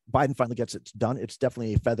 Biden finally gets it done. It's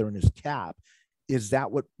definitely a feather in his cap. Is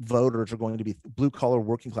that what voters are going to be, blue collar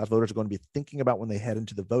working class voters are going to be thinking about when they head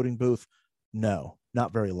into the voting booth? No,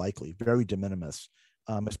 not very likely, very de minimis,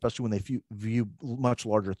 especially when they view much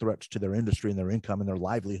larger threats to their industry and their income and their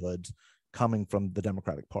livelihoods coming from the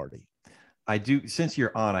Democratic Party. I do, since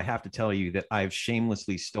you're on, I have to tell you that I've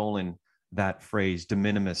shamelessly stolen that phrase, de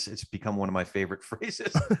minimis. It's become one of my favorite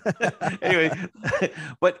phrases. Anyway,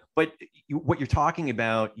 but what you're talking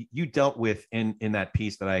about, you dealt with in that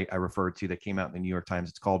piece that I referred to that came out in the New York Times.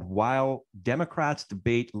 It's called "While Democrats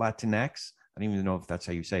Debate Latinx." I don't even know if that's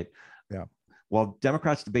how you say it. Yeah. While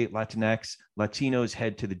Democrats debate Latinx, Latinos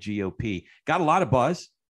head to the GOP. Got a lot of buzz.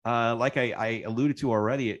 Like I alluded to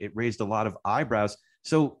already, it raised a lot of eyebrows.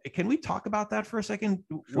 So can we talk about that for a second?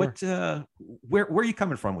 Sure. Where are you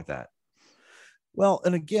coming from with that? Well,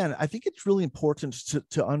 and again, I think it's really important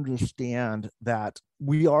to understand that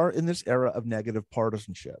we are in this era of negative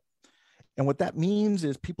partisanship. And what that means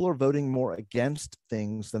is people are voting more against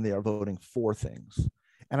things than they are voting for things.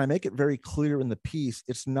 And I make it very clear in the piece,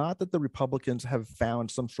 it's not that the Republicans have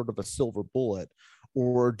found some sort of a silver bullet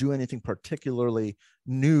or do anything particularly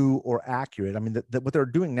new or accurate. I mean, what they're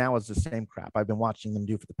doing now is the same crap I've been watching them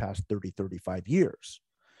do for the past 30, 35 years.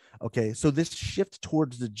 Okay, so this shift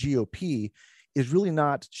towards the GOP is really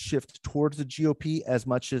not shift towards the GOP as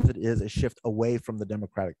much as it is a shift away from the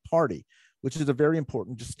Democratic Party, which is a very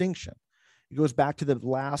important distinction. It goes back to the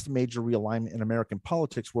last major realignment in American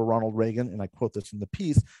politics where Ronald Reagan, and I quote this in the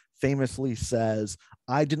piece, famously says,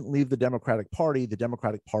 "I didn't leave the Democratic Party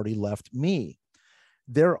left me."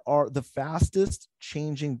 There are the fastest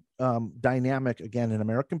changing dynamic, again, in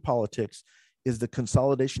American politics is the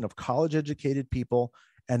consolidation of college-educated people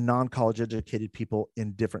and non-college educated people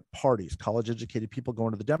in different parties. College educated people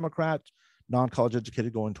going to the Democrats, non-college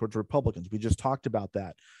educated going towards Republicans. We just talked about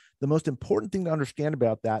that. The most important thing to understand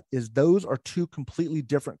about that is those are two completely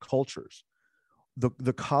different cultures.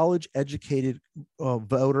 The college educated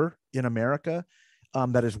voter in America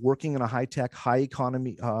that is working in a high-tech, high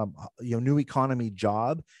economy, new economy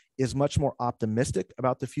job is much more optimistic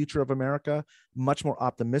about the future of America, much more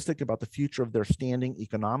optimistic about the future of their standing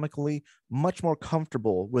economically, much more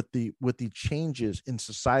comfortable with the changes in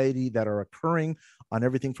society that are occurring on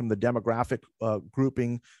everything from the demographic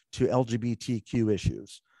grouping to LGBTQ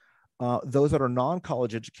issues. Those that are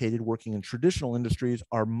non-college educated working in traditional industries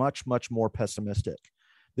are much, much more pessimistic.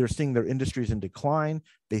 They're seeing their industries in decline.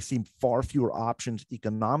 They see far fewer options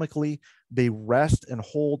economically. They rest and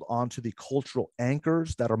hold onto the cultural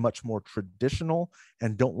anchors that are much more traditional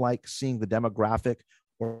and don't like seeing the demographic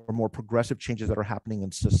or more progressive changes that are happening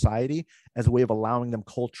in society as a way of allowing them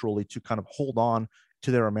culturally to kind of hold on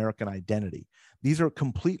to their American identity. These are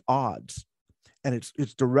complete odds, and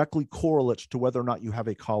it's directly correlates to whether or not you have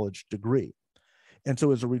a college degree. And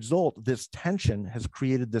so as a result, this tension has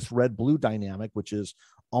created this red-blue dynamic, which is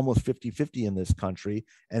almost 50-50 in this country,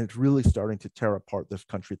 and it's really starting to tear apart this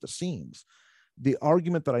country at the seams. The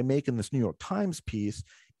argument that I make in this New York Times piece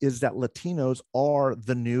is that Latinos are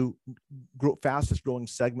the new fastest growing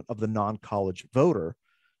segment of the non-college voter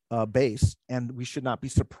base, and we should not be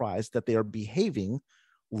surprised that they are behaving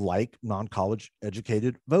like non-college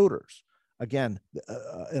educated voters. Again,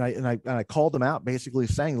 and I called them out, basically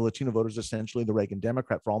saying the Latino voters essentially the Reagan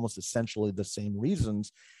Democrat for almost essentially the same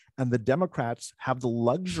reasons. And the Democrats have the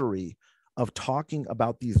luxury of talking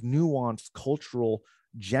about these nuanced cultural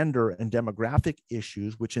gender and demographic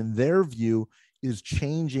issues, which in their view is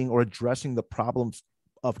changing or addressing the problems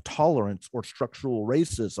of tolerance or structural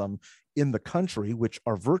racism in the country, which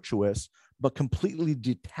are virtuous, but completely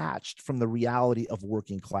detached from the reality of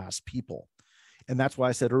working class people. And that's why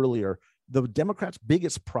I said earlier, the Democrats'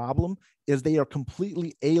 biggest problem is they are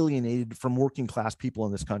completely alienated from working class people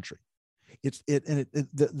in this country.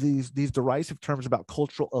 These derisive terms about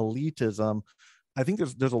cultural elitism, I think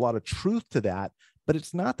there's a lot of truth to that, but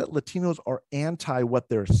it's not that Latinos are anti what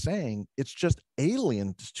they're saying. It's just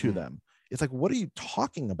alien to them. It's like, what are you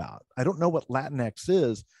talking about? I don't know what Latinx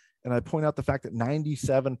is. And I point out the fact that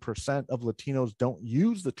 97% of Latinos don't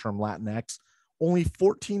use the term Latinx. Only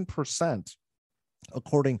 14%,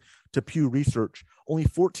 according to Pew Research, only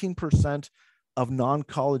 14% of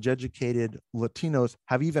non-college educated Latinos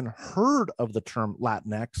have even heard of the term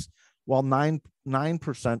Latinx, while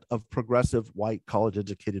 9% of progressive white college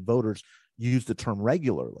educated voters use the term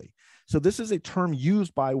regularly. So this is a term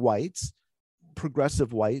used by whites,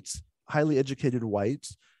 progressive whites, highly educated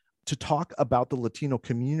whites, to talk about the Latino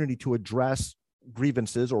community, to address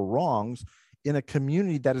grievances or wrongs in a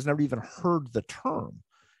community that has never even heard the term.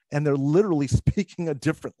 And they're literally speaking a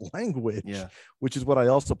different language, which is what I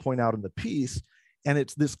also point out in the piece. And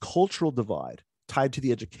it's this cultural divide tied to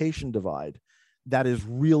the education divide that is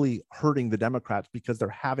really hurting the Democrats, because they're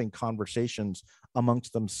having conversations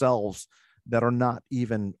amongst themselves that are not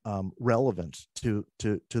even relevant to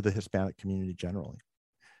the Hispanic community generally.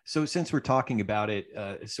 So since we're talking about it,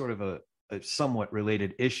 it's sort of a somewhat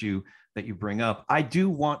related issue that you bring up. I do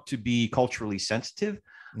want to be culturally sensitive.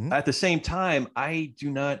 Mm-hmm. At the same time, I do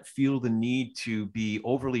not feel the need to be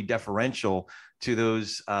overly deferential to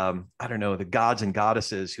those, the gods and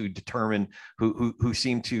goddesses who determine, who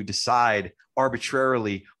seem to decide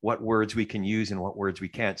arbitrarily what words we can use and what words we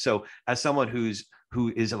can't. So as someone who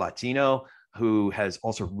is a Latino, who has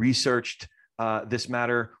also researched this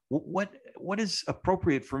matter, what is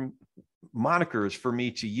appropriate from monikers for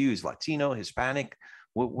me to use? Latino, Hispanic,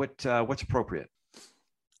 what's appropriate?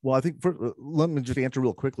 Well, I think let me just answer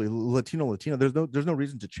real quickly. Latino. There's no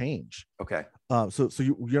reason to change. Okay. So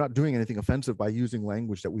you're not doing anything offensive by using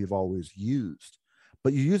language that we've always used,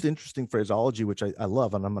 but you use interesting phraseology, which I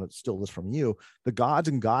love, and I'm going to steal this from you. The gods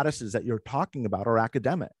and goddesses that you're talking about are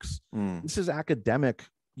academics. This is academic,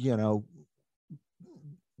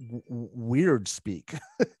 weird speak.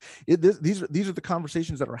 These are the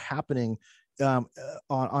conversations that are happening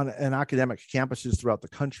on academic campuses throughout the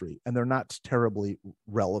country, and they're not terribly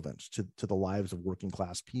relevant to the lives of working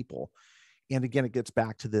class people. And again, it gets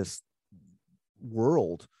back to this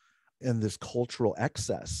world and this cultural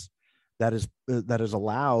excess that is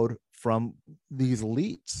allowed from these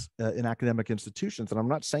elites in academic institutions. And I'm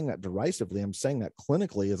not saying that derisively. I'm saying that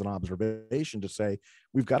clinically as an observation to say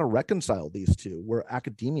we've got to reconcile these two, where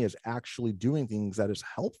academia is actually doing things that is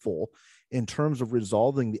helpful in terms of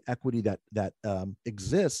resolving the equity that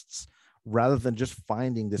exists, rather than just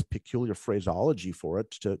finding this peculiar phraseology for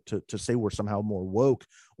it to say we're somehow more woke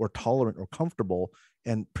or tolerant or comfortable,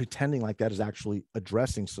 and pretending like that is actually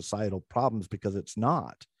addressing societal problems, because it's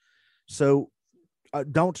not. So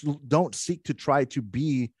don't seek to try to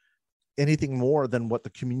be anything more than what the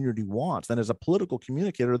community wants. And as a political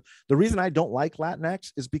communicator, the reason I don't like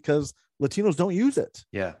Latinx is because Latinos don't use it.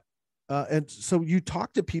 Yeah. And so you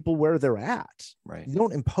talk to people where they're at. Right. You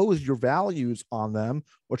don't impose your values on them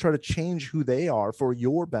or try to change who they are for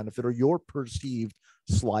your benefit or your perceived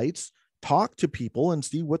slights. Talk to people and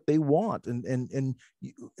see what they want. And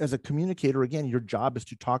you, as a communicator, again, your job is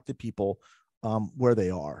to talk to people where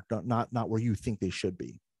they are, not where you think they should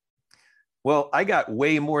be. Well, I got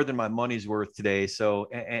way more than my money's worth today. So,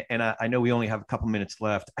 and I know we only have a couple minutes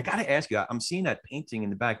left. I got to ask you, I'm seeing that painting in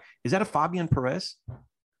the back. Is that a Fabian Perez?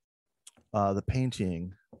 The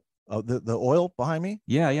painting, the oil behind me?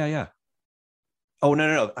 Yeah. Oh,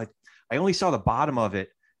 no. I only saw the bottom of it.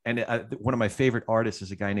 And one of my favorite artists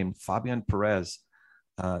is a guy named Fabian Perez.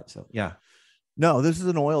 So, yeah. No, this is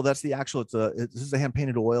an oil. That's the actual, this is a hand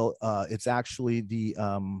painted oil. It's actually the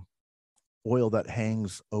oil that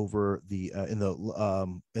hangs over the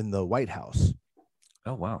in the White House.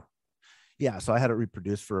 Oh, wow. Yeah, so I had it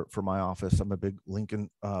reproduced for my office. I'm a big Lincoln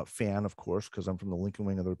fan, of course, because I'm from the Lincoln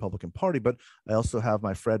wing of the Republican Party, but I also have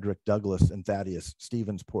my Frederick Douglass and Thaddeus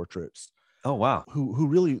Stevens portraits. Oh, wow. Who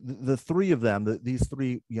really, the three of them, these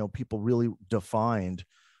three, people really defined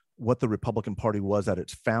what the Republican Party was at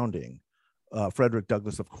its founding. Frederick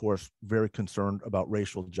Douglass, of course, very concerned about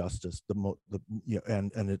racial justice,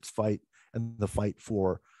 and its fight, and the fight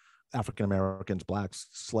for African Americans, blacks,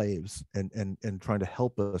 slaves, and trying to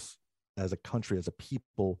help us as a country, as a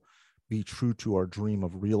people, be true to our dream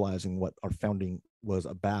of realizing what our founding was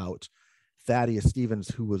about. Thaddeus Stevens,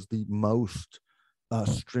 who was the most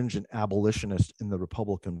stringent abolitionist in the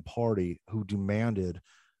Republican Party, who demanded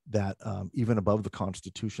that even above the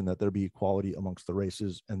Constitution, that there be equality amongst the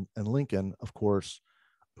races, and Lincoln, of course,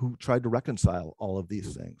 who tried to reconcile all of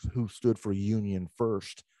these things, who stood for union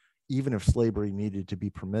first, even if slavery needed to be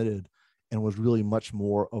permitted, and was really much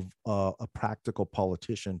more of a practical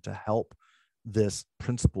politician to help this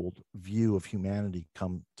principled view of humanity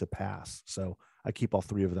come to pass. So I keep all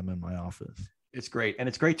three of them in my office. It's great. And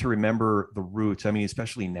it's great to remember the roots. I mean,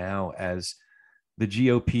 especially now as the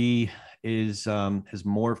GOP is has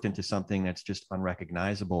morphed into something that's just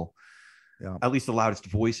unrecognizable. Yeah. At least the loudest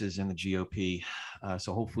voices in the GOP.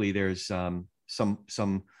 So hopefully there's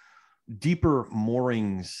some deeper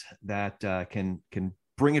moorings that can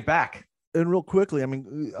bring it back. And real quickly, I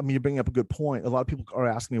mean, you're bringing up a good point. A lot of people are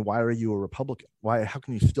asking me, why are you a Republican? How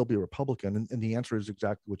can you still be a Republican? And the answer is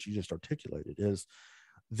exactly what you just articulated, is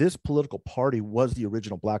this political party was the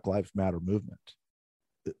original Black Lives Matter movement,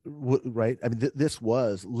 right? I mean, this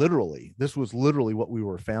was literally what we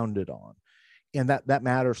were founded on. And that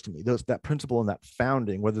matters to me. That principle and that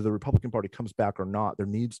founding, whether the Republican Party comes back or not, there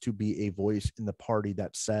needs to be a voice in the party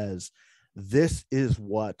that says, this is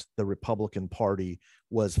what the Republican Party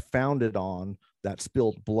was founded on, that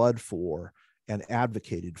spilled blood for and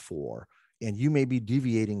advocated for. And you may be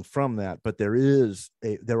deviating from that, but there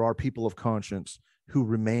are people of conscience who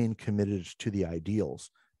remain committed to the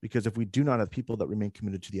ideals. Because if we do not have people that remain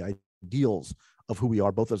committed to the ideals of who we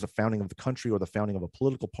are, both as a founding of the country or the founding of a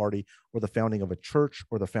political party or the founding of a church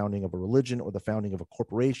or the founding of a religion or the founding of a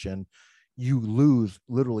corporation, you lose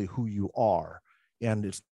literally who you are. And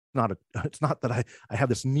it's not that I have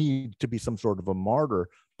this need to be some sort of a martyr,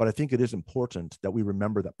 but I think it is important that we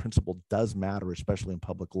remember that principle does matter, especially in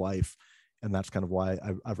public life. And that's kind of why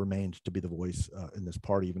I've remained to be the voice in this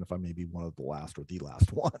party, even if I may be one of the last or the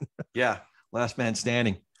last one. Yeah. Last man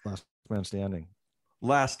standing. Last man standing.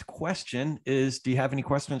 Last question is, do you have any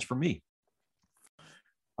questions for me?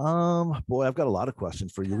 Boy, I've got a lot of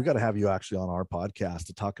questions for you. We got to have you actually on our podcast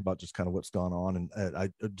to talk about just kind of what's gone on,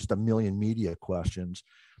 and just a million media questions.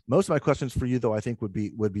 Most of my questions for you, though, I think would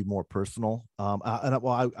be more personal.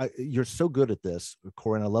 You're so good at this,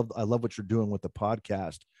 Corey, and I love what you're doing with the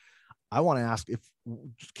podcast. I want to ask, if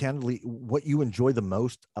candidly, what you enjoy the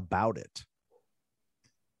most about it.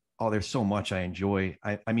 Oh, there's so much I enjoy.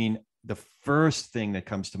 I mean, the first thing that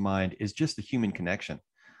comes to mind is just the human connection.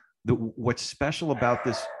 What's special about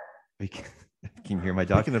this? Can you hear my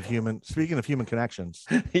dog? Speaking of human connections.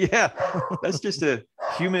 Yeah, that's just a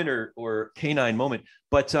human or canine moment.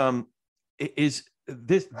 But is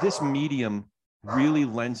this medium really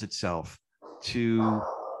lends itself to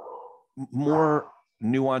more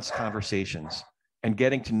nuanced conversations and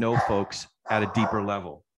getting to know folks at a deeper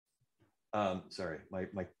level. Sorry,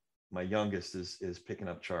 my youngest is picking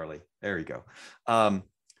up Charlie. There you go.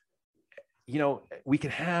 We can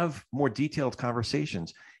have more detailed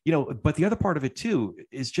conversations, but the other part of it too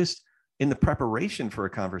is just in the preparation for a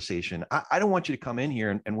conversation. I don't want you to come in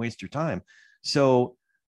here and waste your time. So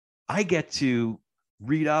I get to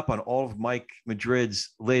read up on all of Mike Madrid's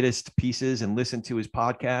latest pieces and listen to his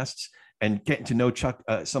podcasts and getting to know Chuck,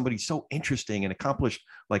 somebody so interesting and accomplished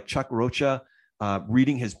like Chuck Rocha,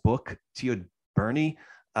 reading his book, Tia Bernie.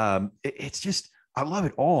 It's just, I love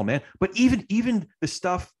it all, man. But even the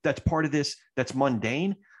stuff that's part of this, that's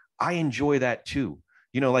mundane, I enjoy that too.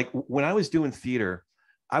 Like when I was doing theater,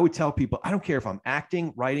 I would tell people, I don't care if I'm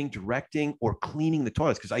acting, writing, directing, or cleaning the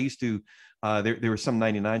toilets. Cause I used to, there were some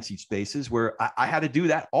 99 seat spaces where I had to do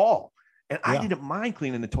that all. And I didn't mind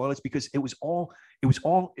cleaning the toilets because it was all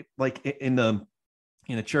like in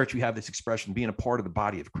the church, we have this expression, being a part of the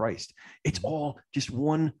body of Christ. It's all just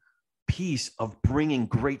one piece of bringing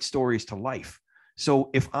great stories to life. So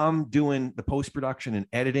if I'm doing the post-production and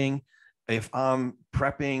editing, if I'm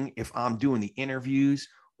prepping, if I'm doing the interviews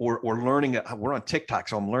or learning, we're on TikTok,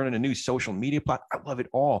 so I'm learning a new social media platform. I love it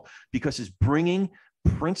all because it's bringing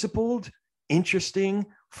principled, interesting,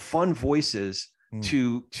 fun voices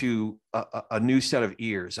to a new set of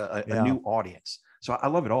ears, a new audience. So I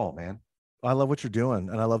love it all, man. I love what you're doing,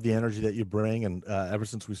 and I love the energy that you bring. And ever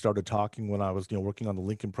since we started talking, when I was working on the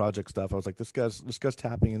Lincoln Project stuff, I was like, this guy's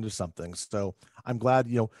tapping into something. So I'm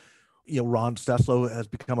glad Ron Steslow has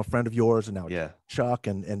become a friend of yours, and now Chuck,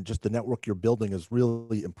 and just the network you're building is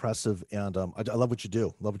really impressive. And I love what you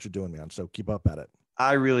do. Love what you're doing, man. So keep up at it.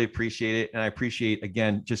 I really appreciate it, and I appreciate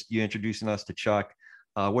again just you introducing us to Chuck.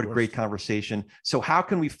 What a great conversation. So how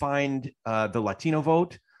can we find the Latino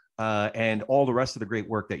Vote and all the rest of the great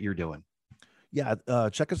work that you're doing? Yeah,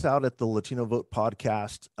 check us out at the Latino Vote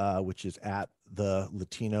podcast, which is at the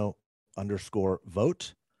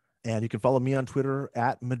Latino_vote. And you can follow me on Twitter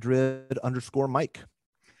at Madrid_Mike.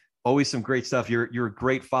 Always some great stuff. You're a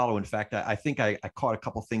great follow. In fact, I think I caught a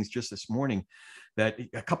couple things just this morning, that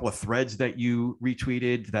a couple of threads that you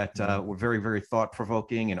retweeted that were very, very thought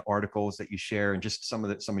provoking, and articles that you share, and just some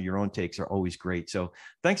of your own takes are always great. So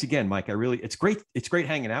thanks again, Mike. It's great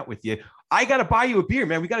hanging out with you. I got to buy you a beer,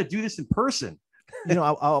 man. We got to do this in person.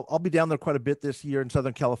 I'll be down there quite a bit this year in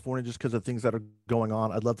Southern California, just because of things that are going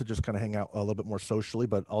on. I'd love to just kind of hang out a little bit more socially,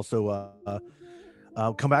 but also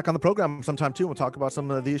come back on the program sometime too. We'll talk about some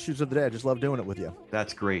of the issues of the day. I just love doing it with you.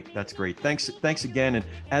 That's great. Thanks again. And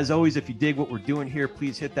as always, if you dig what we're doing here,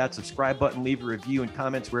 please hit that subscribe button, leave a review and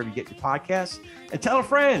comments wherever you get your podcasts, and tell a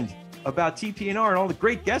friend about TP&R and all the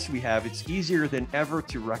great guests we have. It's easier than ever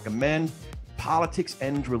to recommend.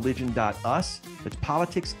 politicsandreligion.us. That's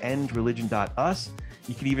politicsandreligion.us.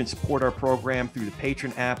 You can even support our program through the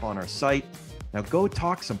Patreon app on our site. Now go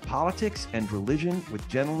talk some politics and religion with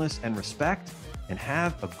gentleness and respect, and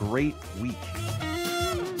have a great week.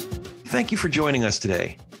 Thank you for joining us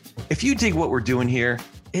today. If you dig what we're doing here,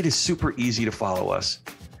 it is super easy to follow us.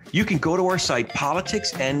 You can go to our site,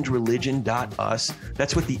 politicsandreligion.us.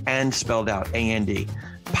 That's with the and spelled out, A-N-D.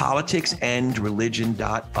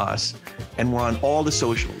 politicsandreligion.us. And we're on all the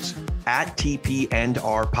socials at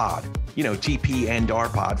TP&R Pod. TP&R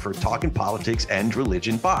Pod for Talking Politics and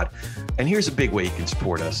Religion Pod. And here's a big way you can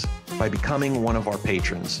support us: by becoming one of our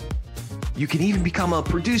patrons. You can even become a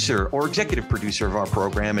producer or executive producer of our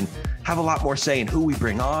program and have a lot more say in who we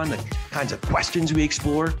bring on, the kinds of questions we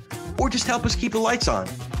explore, or just help us keep the lights on.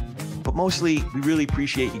 But mostly, we really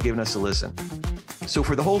appreciate you giving us a listen. So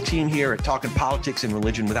for the whole team here at Talking Politics and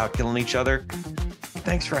Religion Without Killing Each Other,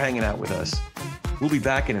 thanks for hanging out with us. We'll be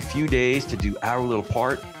back in a few days to do our little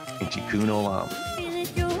part in Tikkun Olam.